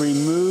just to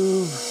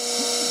remove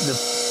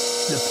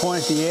the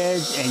point at the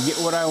edge and get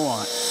what I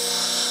want.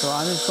 So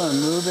I'm just going to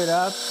move it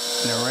up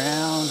and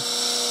around.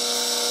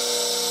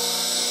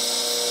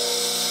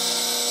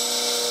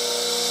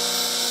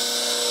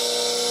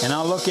 And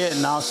I'll look at it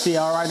and I'll see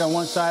all right on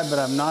one side, but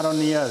I'm not on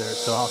the other.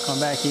 So I'll come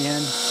back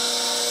in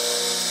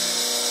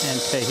and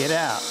take it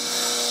out.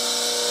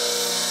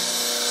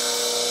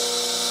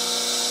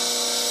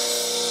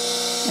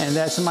 And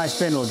that's my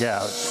spindle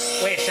gouge.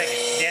 Wait a second,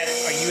 Dad,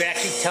 are you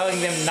actually telling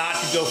them not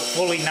to go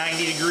fully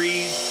 90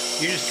 degrees?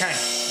 You're just kind of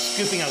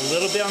scooping a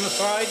little bit on the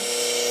side?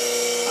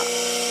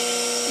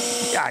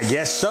 I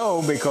guess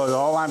so, because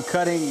all I'm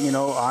cutting, you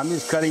know, I'm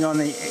just cutting on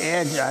the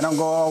edge. I don't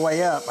go all the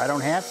way up. I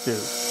don't have to.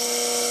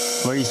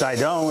 At least I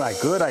don't. I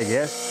could, I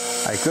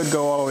guess. I could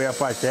go all the way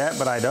up like that,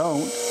 but I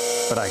don't.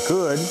 But I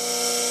could.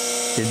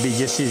 It'd be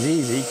just as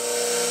easy.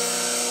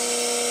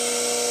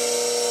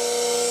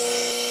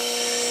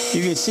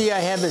 You can see I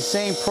have the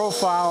same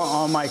profile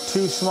on my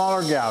two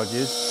smaller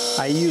gouges.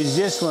 I use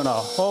this one a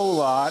whole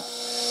lot,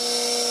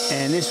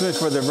 and this one's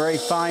for the very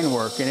fine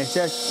work, and it's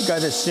just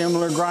got a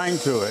similar grind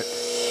to it.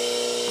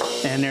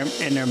 And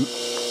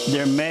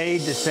they're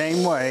made the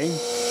same way.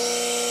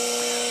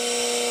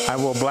 I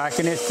will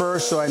blacken it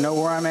first so I know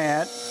where I'm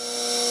at.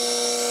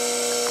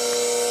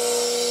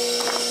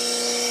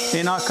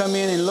 Then I'll come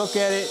in and look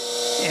at it,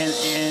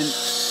 and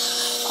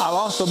I'll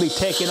also be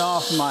taking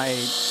off my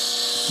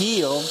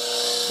heel,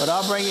 but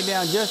I'll bring it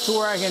down just to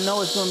where I can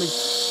know it's going to be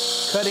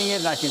cutting it,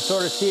 and I can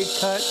sort of see it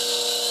cut.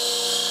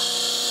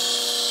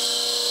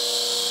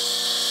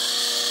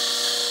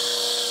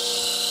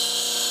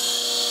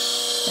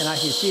 And I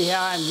can see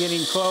how I'm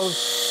getting close.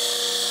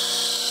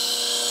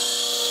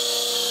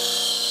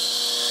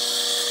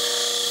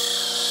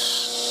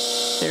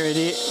 There it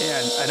is.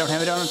 Yeah, I don't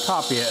have it on the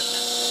top yet.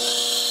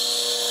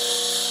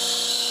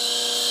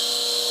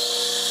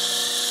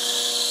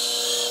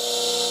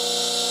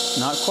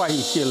 Not quite. You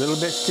can see a little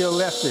bit still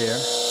left there.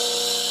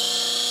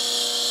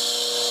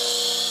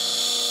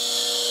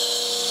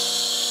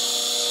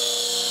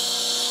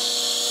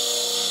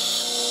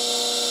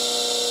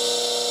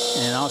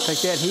 And I'll take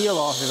that heel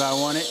off if I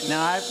want it.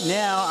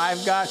 Now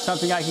I've got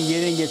something I can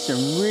get in and get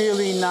some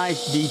really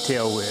nice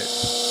detail with.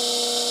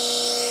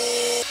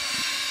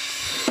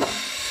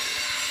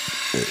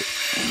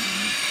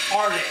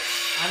 Artist.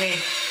 I mean,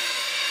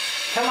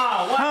 come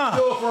on, let's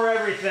go for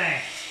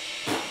everything.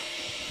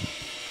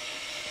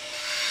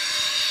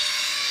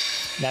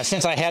 Now,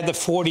 since I have the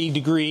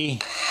 40-degree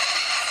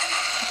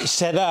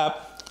set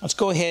up, let's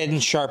go ahead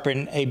and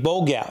sharpen a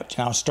bowl gouge.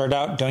 And I'll start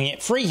out doing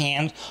it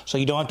freehand so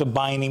you don't have to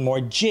buy any more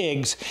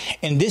jigs.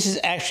 And this is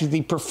actually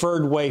the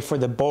preferred way for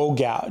the bowl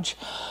gouge.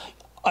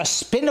 A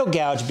spindle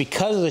gouge,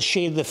 because of the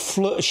shape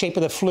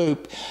of the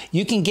flute,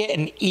 you can get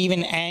an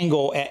even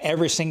angle at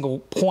every single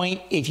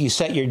point if you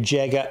set your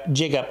jig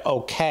up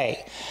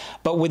okay.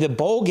 But with a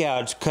bowl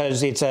gouge,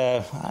 because it's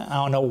a, I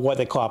don't know what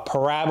they call it,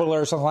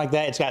 parabola or something like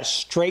that, it's got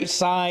straight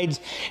sides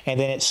and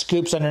then it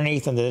scoops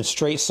underneath and then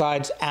straight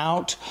sides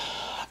out.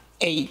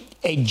 A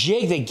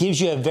jig that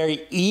gives you a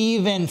very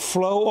even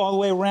flow all the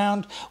way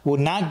around will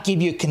not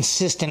give you a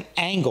consistent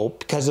angle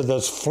because of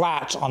those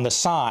flats on the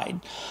side.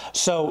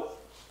 So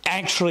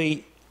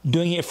actually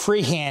doing it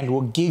freehand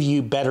will give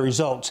you better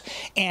results.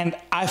 And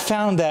I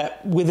found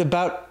that with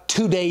about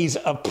 2 days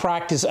of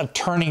practice of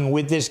turning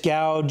with this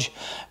gouge,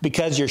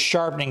 because you're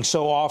sharpening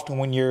so often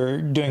when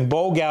you're doing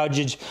bowl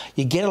gouges,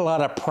 you get a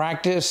lot of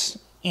practice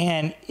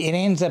and it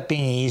ends up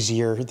being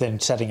easier than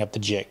setting up the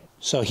jig.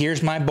 So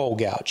here's my bowl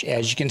gouge.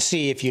 As you can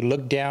see, if you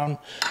look down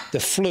the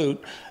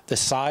flute, the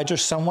sides are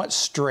somewhat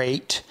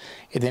straight,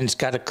 and then it's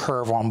got a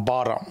curve on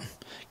bottom,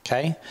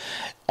 okay?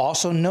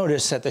 Also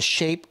notice that the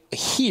shape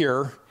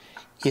here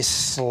is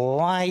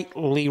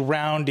slightly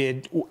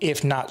rounded,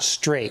 if not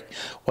straight.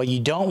 What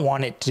you don't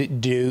want it to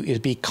do is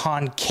be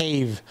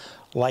concave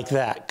like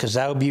that, because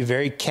that would be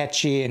very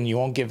catchy and you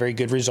won't get very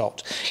good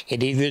results.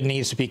 It either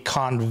needs to be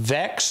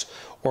convex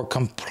or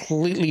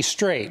completely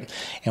straight.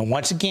 And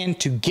once again,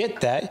 to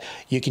get that,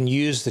 you can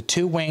use the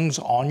two wings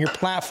on your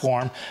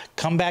platform,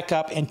 come back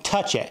up and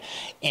touch it.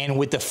 And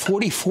with the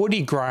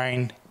 40-40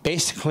 grind,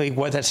 basically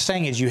what that's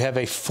saying is you have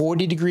a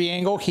 40-degree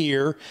angle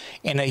here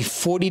and a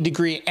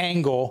 40-degree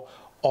angle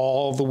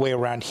all the way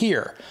around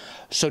here.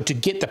 So to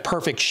get the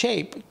perfect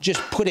shape,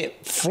 just put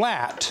it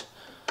flat,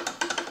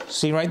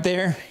 see right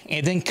there,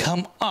 and then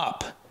come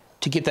up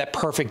to get that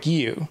perfect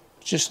U,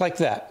 just like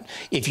that.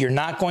 If you're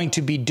not going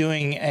to be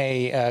doing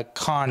a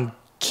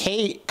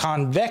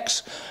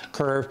convex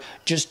curve,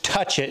 just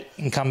touch it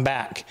and come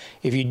back.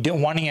 If you're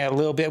wanting it a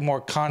little bit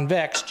more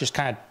convex, just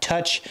kind of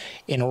touch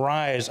and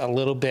rise a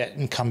little bit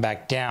and come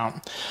back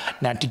down.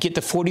 Now to get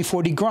the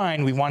 40-40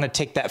 grind, we want to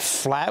take that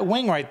flat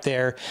wing right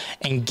there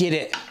and get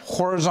it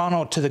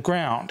horizontal to the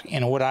ground.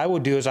 And what I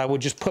would do is I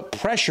would just put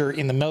pressure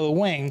in the middle of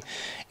the wing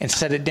and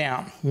set it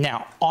down.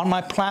 Now on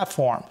my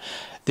platform,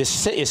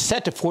 this is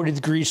set to 40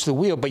 degrees to the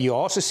wheel, but you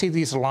also see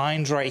these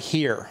lines right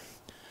here.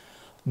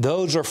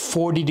 Those are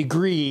 40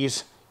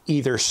 degrees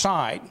either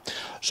side.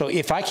 So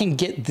if I can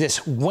get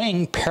this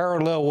wing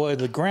parallel with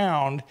the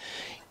ground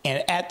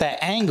and at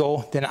that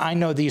angle, then I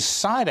know these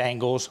side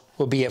angles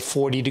will be at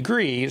 40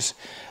 degrees.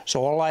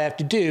 So all I have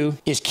to do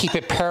is keep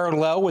it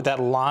parallel with that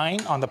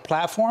line on the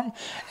platform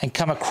and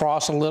come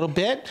across a little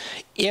bit.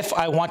 If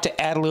I want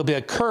to add a little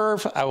bit of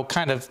curve, I will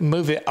kind of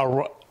move it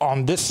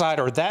on this side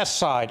or that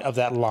side of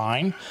that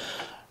line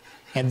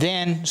and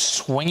then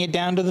swing it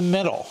down to the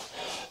middle,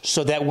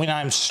 so that when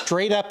I'm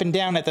straight up and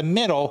down at the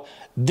middle,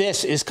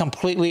 this is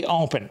completely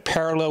open,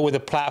 parallel with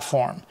the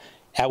platform.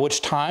 At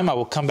which time I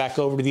will come back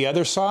over to the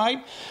other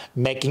side,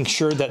 making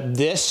sure that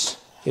this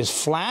is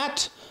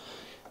flat,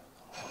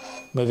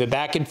 move it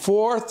back and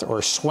forth,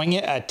 or swing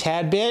it a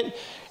tad bit,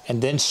 and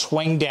then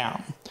swing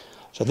down.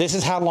 So this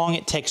is how long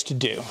it takes to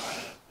do.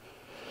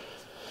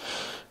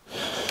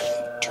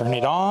 Turn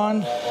it on,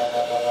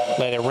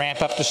 let it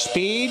ramp up to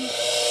speed,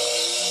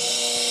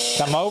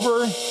 come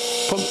over,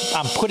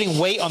 I'm putting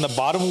weight on the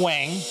bottom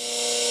wing.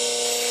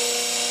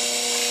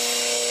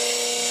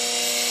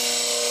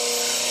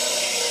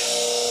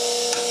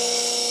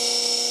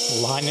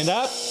 Line it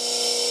up.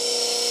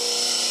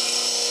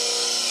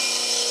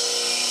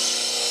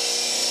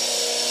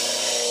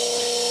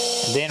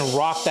 And then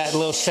rock that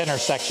little center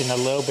section a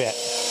little bit.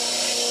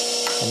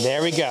 And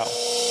there we go.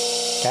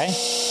 Okay?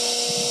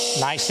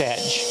 Nice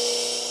edge.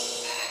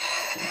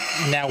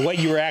 Now what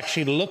you're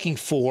actually looking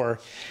for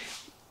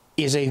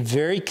is a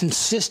very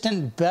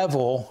consistent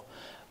bevel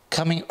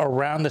coming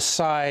around the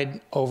side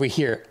over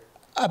here.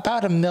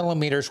 About 1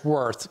 millimeter's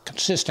worth,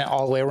 consistent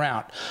all the way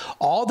around.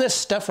 All this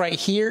stuff right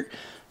here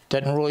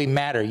doesn't really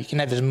matter. You can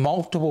have as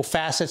multiple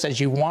facets as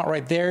you want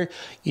right there.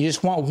 You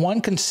just want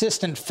one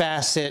consistent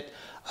facet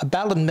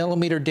about 1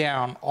 millimeter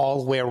down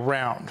all the way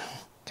around,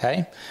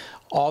 okay?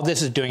 All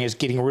this is doing is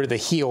getting rid of the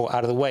heel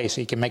out of the way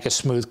so you can make a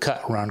smooth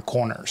cut around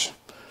corners.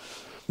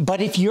 But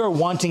if you're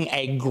wanting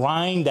a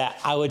grind that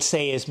I would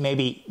say is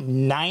maybe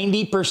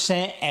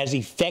 90% as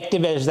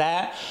effective as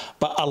that,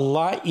 but a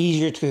lot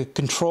easier to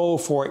control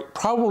for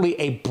probably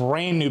a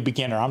brand new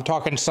beginner, I'm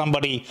talking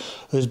somebody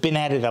who's been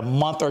at it a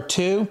month or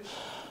two,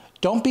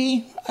 don't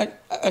be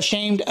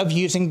ashamed of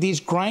using these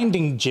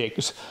grinding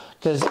jigs,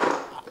 because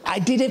I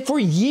did it for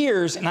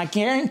years and I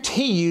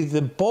guarantee you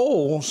the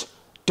bowls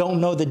don't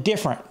know the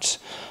difference.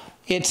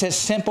 It's as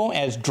simple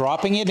as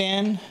dropping it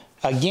in,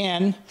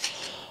 again,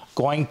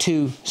 going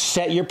to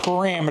set your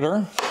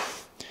parameter,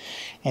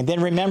 and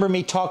then remember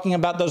me talking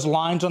about those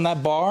lines on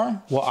that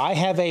bar? Well, I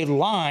have a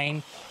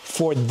line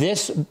for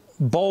this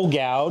bowl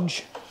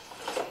gouge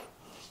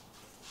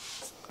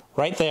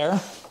right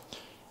there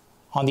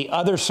on the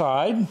other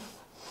side,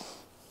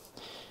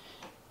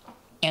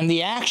 and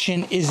the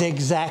action is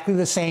exactly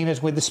the same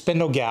as with the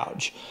spindle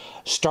gouge.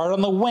 Start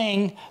on the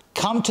wing,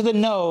 come to the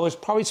nose,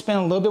 probably spend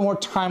a little bit more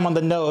time on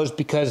the nose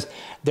because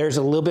there's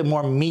a little bit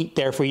more meat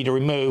there for you to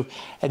remove,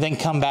 and then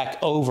come back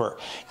over.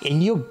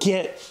 And you'll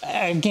get,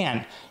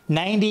 again,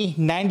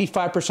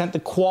 90–95% the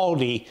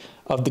quality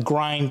of the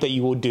grind that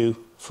you will do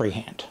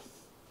freehand.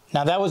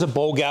 Now that was a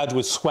bowl gouge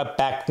with swept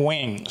back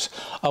wings.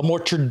 A more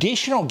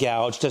traditional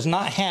gouge does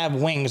not have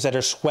wings that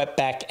are swept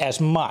back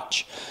as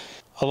much.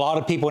 A lot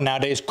of people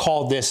nowadays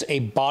call this a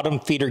bottom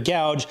feeder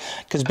gouge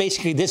because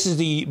basically this is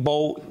the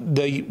bowl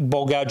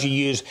gouge you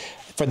use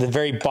for the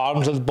very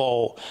bottoms of the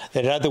bowl.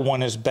 That other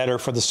one is better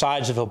for the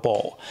sides of a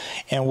bowl.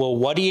 And well,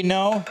 what do you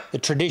know? The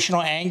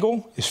traditional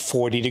angle is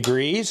 40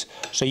 degrees,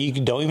 so you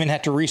don't even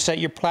have to reset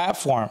your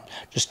platform.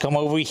 Just come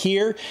over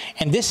here,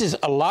 and this is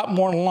a lot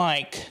more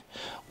like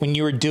when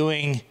you were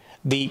doing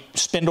the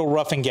spindle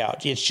roughing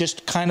gouge. It's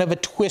just kind of a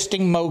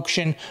twisting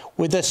motion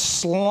with a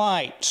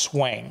slight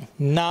swing,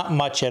 not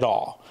much at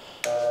all.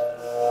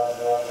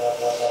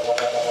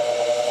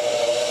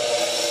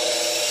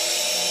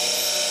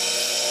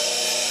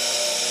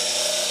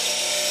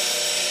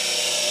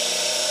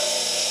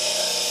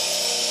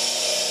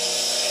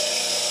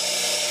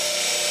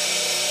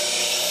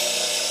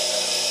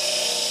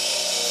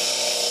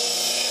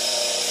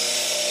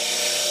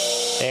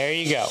 There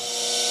you go.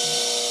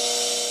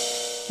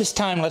 This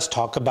time let's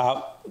talk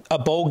about a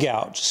bowl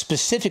gouge,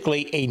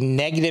 specifically a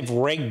negative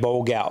rake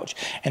bowl gouge.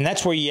 And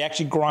that's where you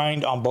actually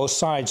grind on both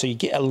sides, so you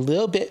get a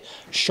little bit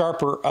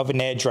sharper of an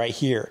edge right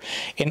here.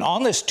 And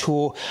on this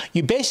tool,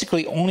 you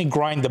basically only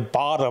grind the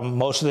bottom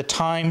most of the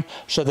time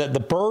so that the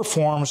burr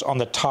forms on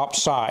the top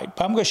side.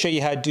 But I'm going to show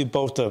you how to do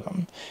both of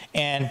them.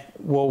 And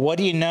well, what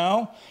do you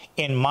know?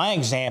 In my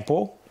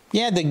example,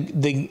 yeah,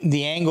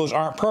 the angles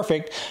aren't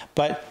perfect,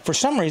 but for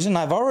some reason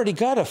I've already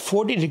got a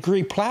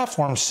 40-degree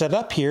platform set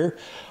up here.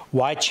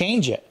 Why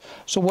change it?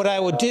 So what I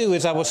would do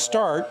is I would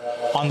start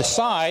on the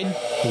side,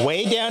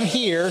 way down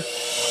here,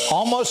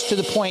 almost to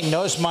the point,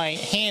 notice my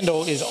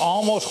handle is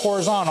almost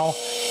horizontal,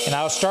 and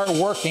I'll start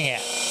working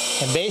it.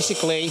 And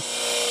basically,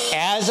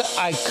 as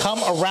I come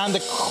around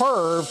the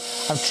curve,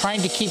 I'm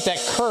trying to keep that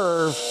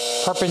curve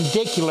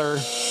perpendicular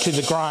to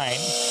the grind.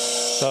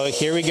 So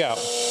here we go.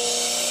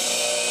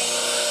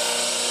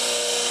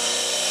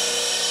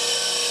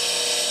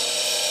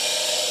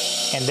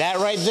 And that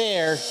right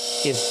there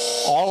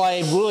is all I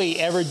really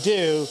ever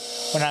do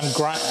when I'm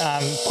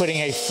putting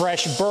a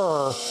fresh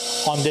burr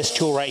on this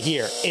tool right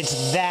here.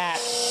 It's that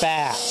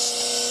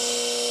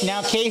fast. Now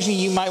occasionally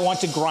you might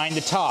want to grind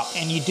the top,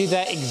 and you do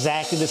that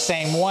exactly the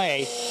same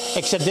way,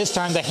 except this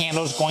time the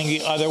handle is going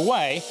the other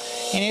way,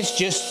 and it's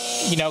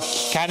just, you know,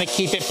 kind of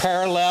keep it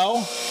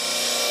parallel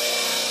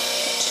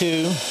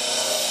to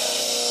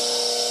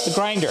the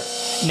grinder.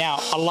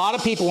 Now, a lot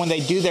of people, when they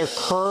do their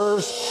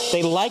curves,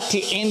 they like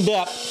to end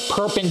up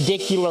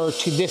perpendicular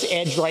to this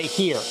edge right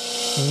here.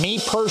 Me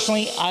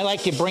personally, I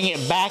like to bring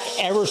it back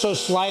ever so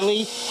slightly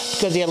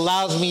because it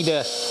allows me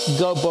to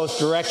go both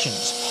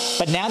directions.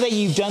 But now that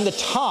you've done the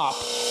top,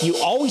 you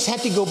always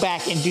have to go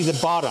back and do the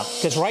bottom,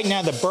 because right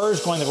now the burr is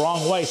going the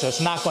wrong way, so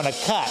it's not going to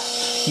cut.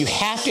 You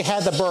have to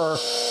have the burr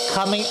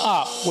coming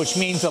up, which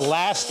means the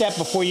last step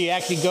before you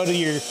actually go to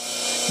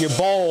your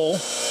bowl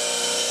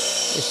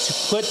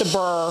is to put the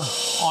burr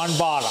on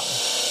bottom.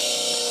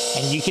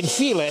 And you can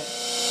feel it,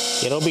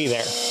 it'll be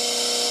there.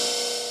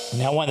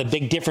 Now, one of the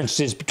big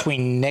differences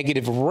between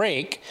negative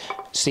rake,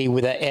 see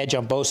with that edge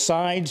on both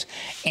sides,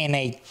 and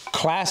a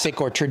classic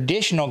or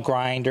traditional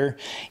grinder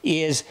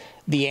is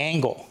the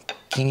angle.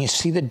 Can you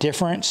see the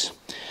difference?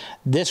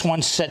 This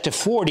one's set to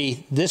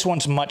 40, this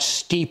one's much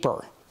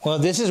steeper. Well,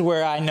 this is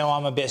where I know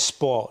I'm a bit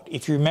spoiled.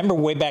 If you remember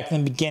way back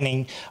in the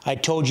beginning, I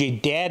told you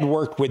Dad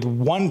worked with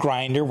one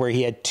grinder where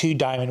he had 2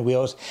 diamond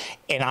wheels,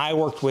 and I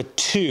worked with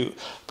 2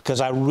 because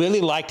I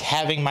really liked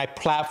having my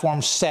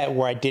platform set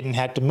where I didn't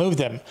have to move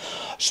them.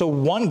 So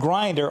one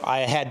grinder I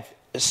had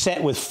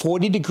set with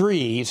 40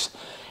 degrees,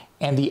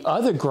 and the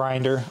other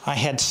grinder I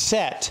had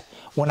set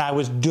when I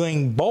was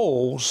doing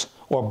bowls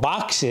or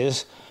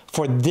boxes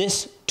for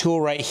this tool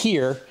right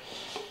here.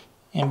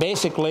 And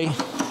basically,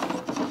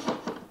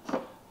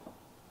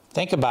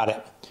 think about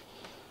it.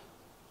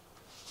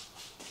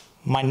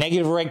 My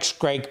negative rake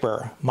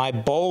scraper, my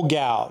bowl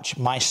gouge,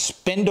 my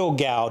spindle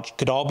gouge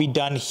could all be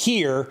done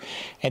here,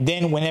 and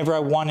then whenever I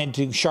wanted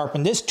to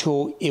sharpen this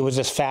tool, it was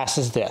as fast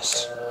as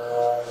this.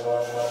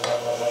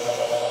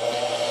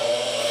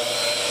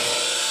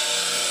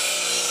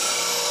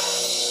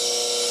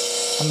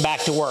 I'm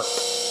back to work.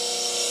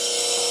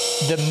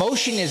 The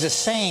motion is the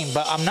same,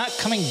 but I'm not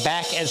coming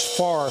back as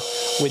far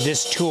with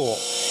this tool.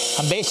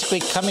 I'm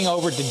basically coming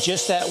over to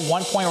just that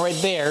one point right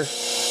there.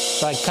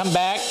 So I come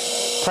back,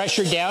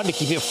 pressure down to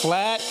keep it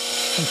flat,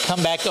 and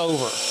come back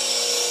over.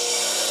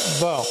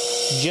 Boom.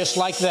 Just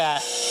like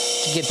that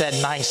to get that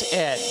nice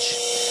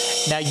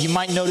edge. Now you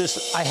might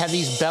notice I have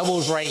these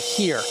bevels right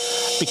here.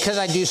 Because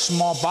I do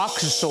small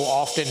boxes so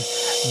often,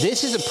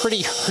 this is a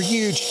pretty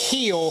huge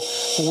heel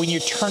for when you're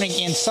turning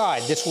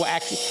inside. This will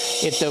actually,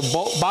 if the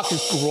box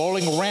is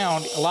rolling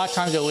around, a lot of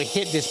times it will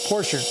hit this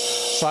portion.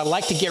 So I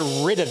like to get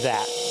rid of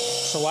that.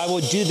 So I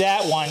will do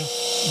that one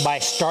by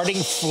starting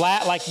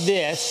flat like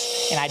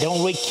this, and I don't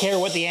really care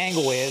what the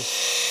angle is,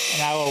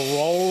 and I will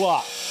roll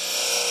up.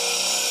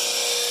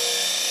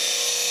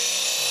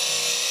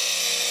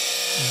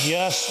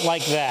 Just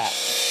like that.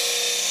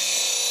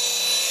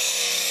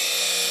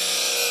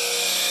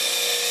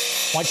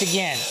 Once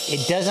again,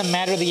 it doesn't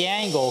matter the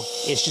angle,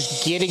 it's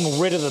just getting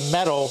rid of the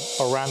metal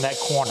around that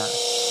corner.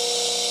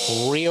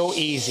 Real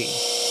easy.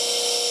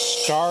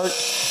 Start,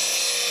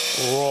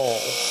 roll.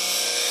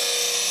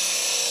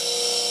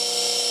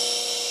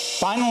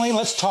 Finally,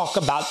 let's talk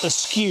about the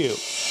skew.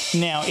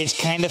 Now, it's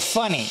kind of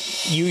funny.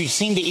 You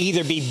seem to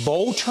either be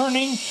bowl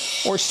turning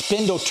or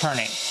spindle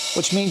turning,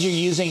 which means you're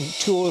using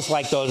tools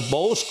like those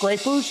bowl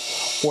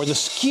scrapers or the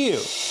skew.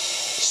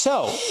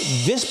 So,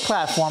 this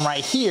platform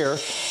right here,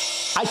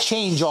 I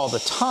change all the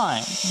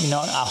time. You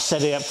know, I'll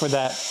set it up for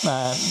that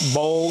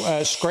bowl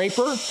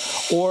scraper,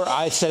 or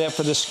I set it up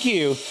for the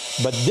skew,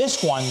 but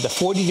this one, the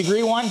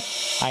 40-degree one,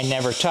 I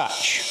never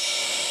touch.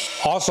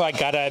 Also, I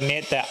gotta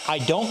admit that I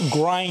don't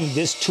grind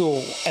this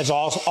tool as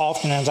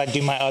often as I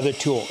do my other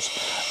tools.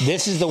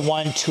 This is the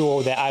one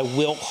tool that I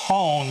will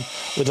hone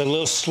with a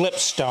little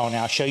slipstone. And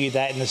I'll show you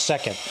that in a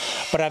second.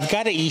 But I've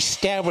got to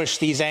establish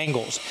these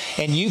angles.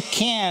 And you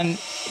can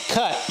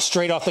cut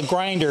straight off the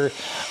grinder,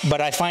 but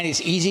I find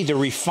it's easy to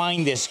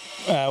refine this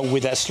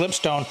with that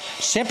slipstone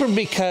simply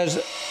because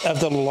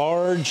of the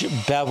large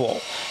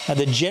bevel. Now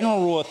the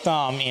general rule of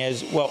thumb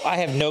is, well, I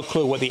have no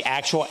clue what the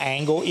actual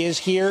angle is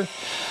here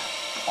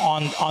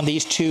on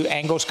these two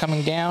angles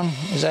coming down.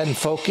 Is that in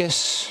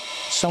focus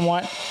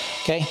somewhat?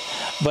 Okay,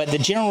 but the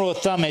general rule of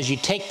thumb is you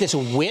take this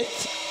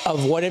width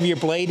of whatever your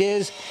blade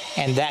is,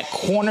 and that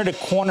corner to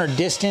corner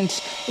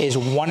distance is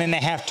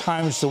 1.5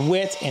 times the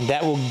width, and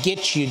that will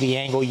get you the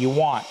angle you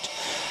want.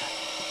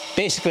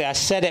 Basically, I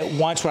said it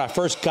once when I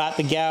first got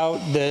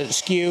the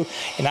skew,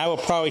 and I will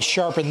probably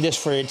sharpen this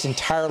for its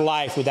entire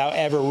life without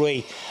ever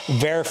really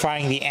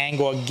verifying the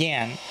angle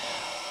again.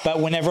 But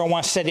whenever I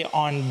want to set it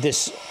on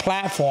this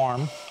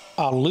platform,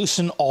 I'll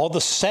loosen all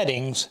the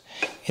settings,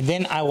 and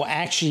then I will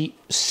actually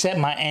set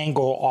my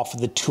angle off of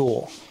the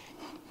tool.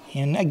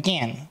 And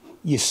again,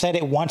 you set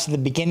it once at the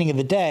beginning of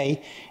the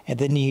day, and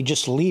then you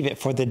just leave it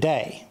for the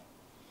day.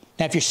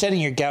 Now, if you're setting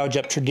your gouge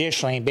up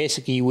traditionally,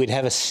 basically you would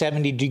have a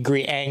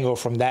 70-degree angle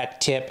from that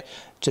tip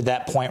to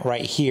that point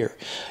right here.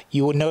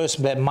 You will notice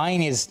that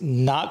mine is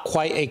not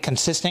quite a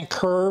consistent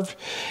curve.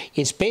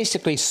 It's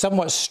basically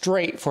somewhat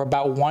straight for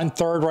about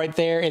 1/3 right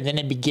there, and then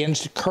it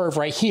begins to curve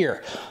right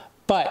here.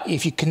 But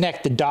if you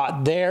connect the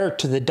dot there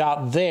to the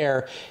dot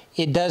there,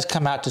 it does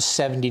come out to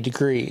 70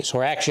 degrees,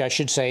 or actually I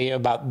should say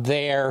about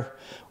there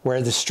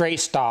where the straight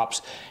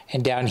stops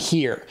and down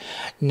here.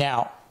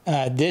 Now,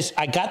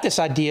 I got this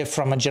idea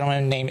from a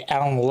gentleman named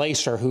Alan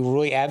Lacer who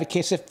really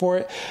advocates for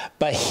it,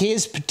 but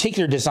his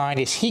particular design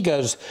is he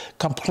goes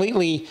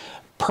completely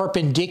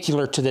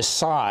perpendicular to the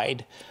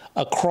side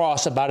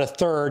across about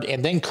 1/3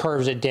 and then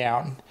curves it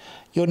down.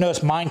 You'll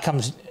notice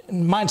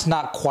mine's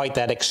not quite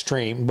that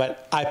extreme,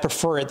 but I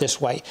prefer it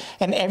this way.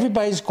 And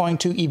everybody's going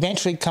to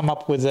eventually come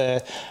up with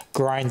a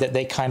grind that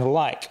they kind of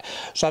like.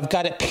 So I've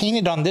got it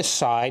painted on this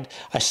side.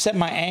 I set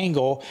my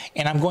angle,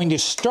 and I'm going to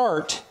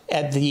start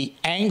at the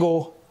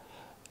angle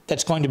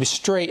that's going to be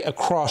straight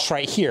across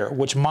right here,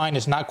 which mine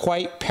is not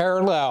quite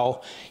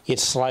parallel,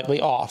 it's slightly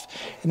off.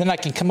 And then I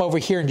can come over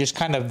here and just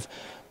kind of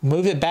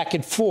move it back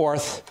and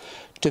forth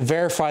to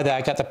verify that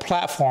I got the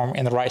platform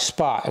in the right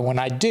spot. And when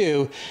I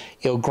do,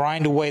 it'll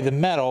grind away the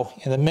metal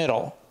in the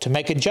middle. To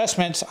make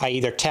adjustments, I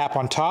either tap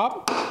on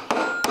top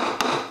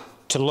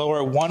to lower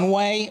it one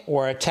way,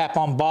 or I tap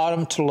on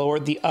bottom to lower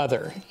it the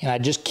other. And I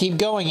just keep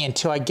going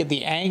until I get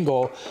the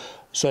angle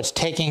so it's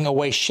taking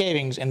away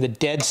shavings in the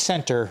dead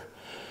center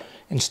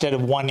instead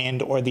of one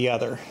end or the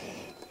other.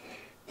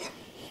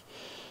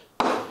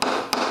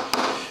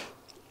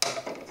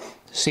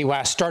 See, when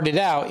I started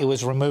out, it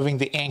was removing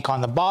the ink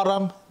on the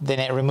bottom, then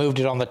it removed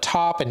it on the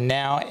top, and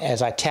now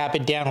as I tap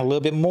it down a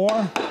little bit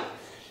more,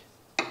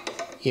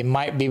 it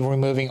might be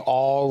removing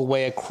all the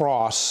way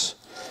across.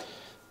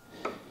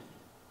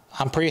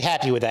 I'm pretty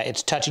happy with that.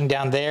 It's touching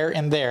down there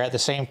and there at the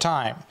same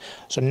time.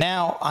 So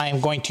now I am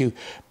going to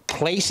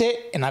place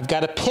it, and I've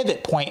got a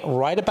pivot point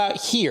right about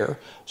here.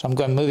 So I'm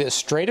going to move it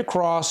straight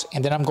across,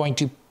 and then I'm going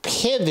to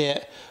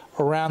pivot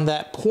around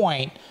that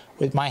point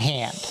with my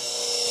hand.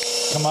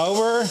 Come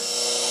over,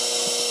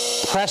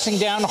 pressing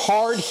down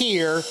hard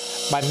here,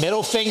 my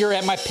middle finger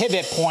at my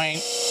pivot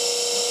point.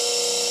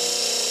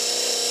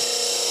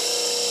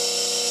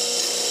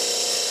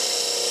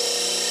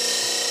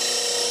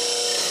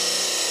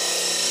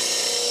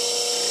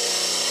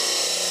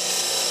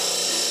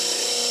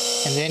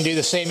 And then do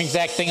the same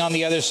exact thing on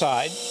the other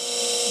side.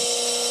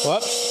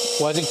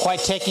 Whoops, wasn't quite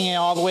taking it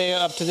all the way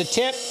up to the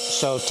tip,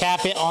 so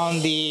tap it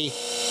on the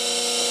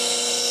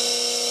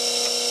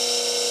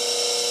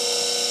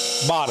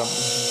bottom,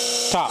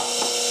 top.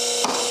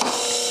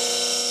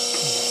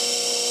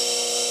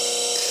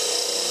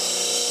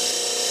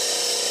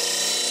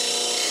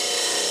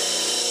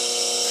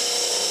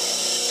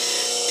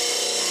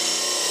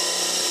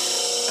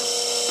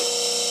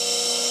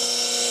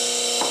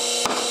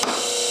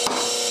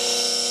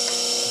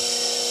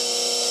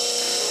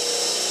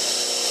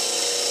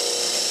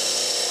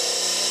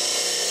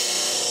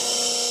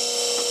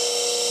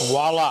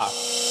 Voila,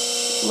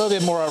 a little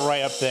bit more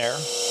right up there.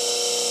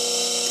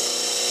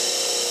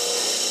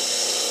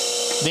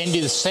 Then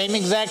do the same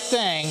exact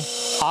thing,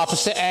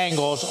 opposite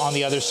angles on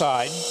the other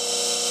side.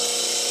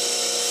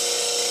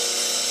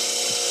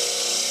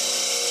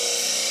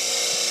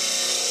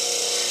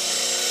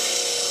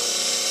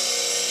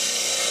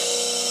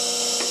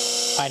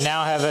 I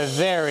now have a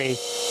very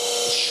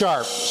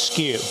sharp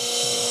skew.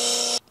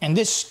 And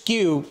this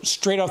skew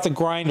straight off the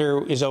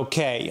grinder is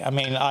okay. I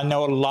mean, I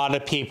know a lot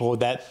of people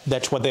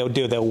that's what they'll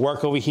do. They'll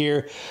work over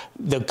here,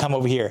 they'll come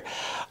over here.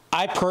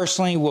 I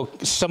personally will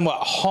somewhat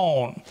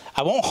hone.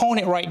 I won't hone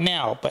it right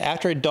now, but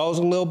after it dulls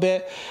a little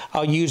bit,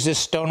 I'll use this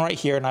stone right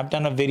here, and I've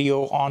done a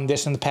video on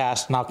this in the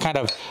past, and I'll kind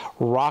of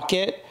rock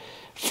it,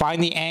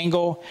 find the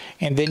angle,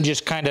 and then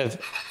just kind of,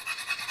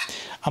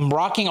 I'm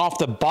rocking off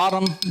the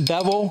bottom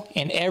bevel,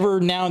 and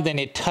every now and then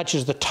it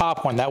touches the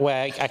top one. That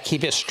way I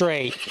keep it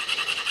straight.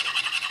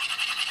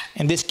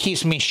 and this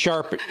keeps me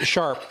sharp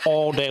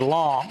all day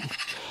long.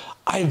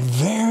 I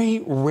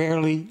very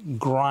rarely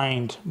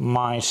grind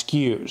my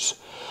skews.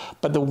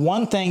 But the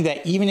one thing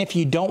that even if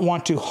you don't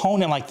want to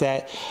hone it like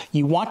that,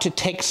 you want to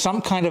take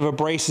some kind of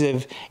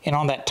abrasive and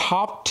on that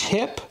top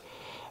tip,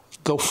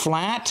 go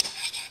flat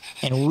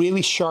and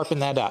really sharpen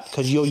that up,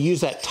 because you'll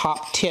use that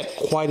top tip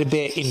quite a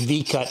bit in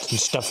V-cuts and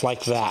stuff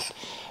like that,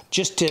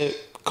 just to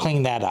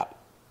clean that up.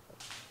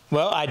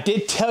 Well, I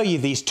did tell you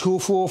these Tool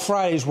Fool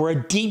Fridays were a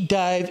deep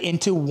dive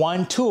into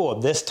one tool.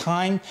 This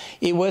time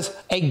it was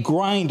a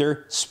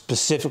grinder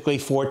specifically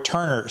for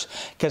turners,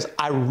 because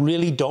I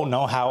really don't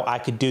know how I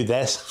could do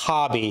this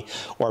hobby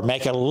or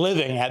make a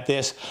living at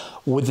this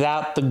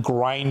without the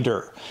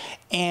grinder.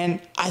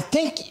 And I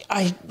think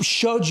I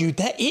showed you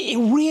that it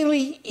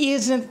really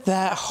isn't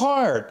that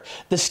hard.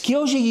 The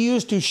skills you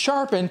use to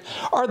sharpen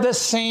are the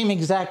same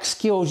exact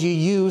skills you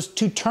use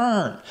to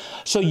turn.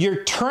 So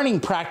your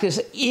turning practice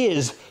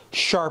is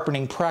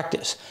sharpening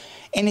practice.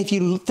 And if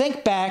you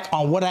think back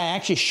on what I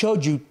actually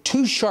showed you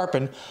to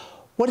sharpen,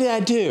 what did I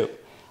do?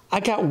 I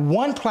got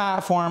one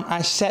platform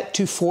I set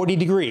to 40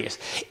 degrees.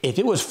 If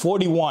it was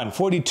 41,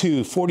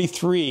 42,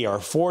 43, or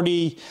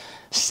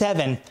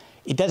 47,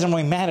 it doesn't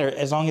really matter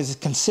as long as it's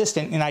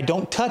consistent and I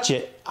don't touch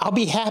it. I'll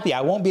be happy.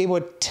 I won't be able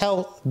to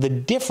tell the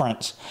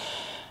difference.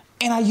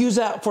 And I use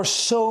that for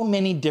so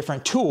many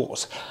different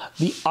tools.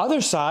 The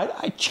other side,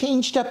 I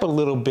changed up a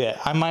little bit.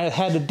 I might have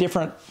had a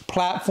different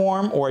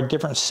platform or a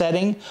different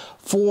setting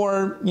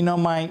for,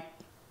 my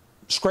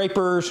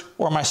scrapers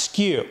or my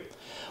skew.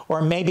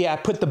 Or maybe I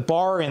put the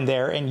bar in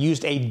there and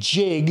used a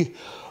jig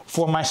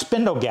for my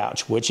spindle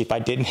gouge, which if I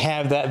didn't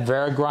have that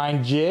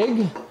Varigrind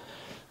jig,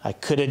 I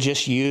could have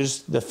just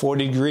used the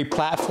 40-degree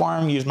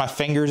platform, used my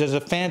fingers as a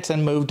fence,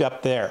 and moved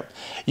up there.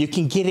 You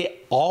can get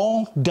it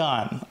all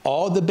done,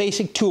 all the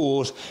basic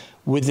tools,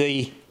 with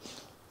the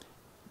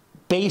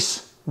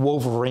base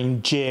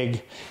Wolverine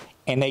jig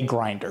and a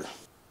grinder.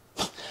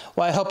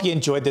 Well, I hope you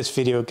enjoyed this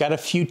video. Got a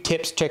few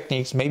tips,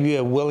 techniques, maybe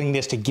a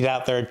willingness to get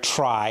out there and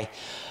try.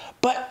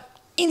 But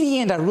in the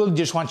end, I really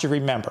just want you to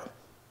remember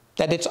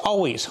that it's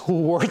always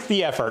worth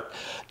the effort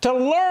to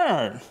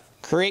learn,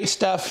 create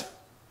stuff,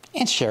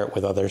 and share it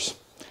with others.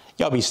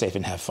 Y'all be safe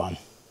and have fun.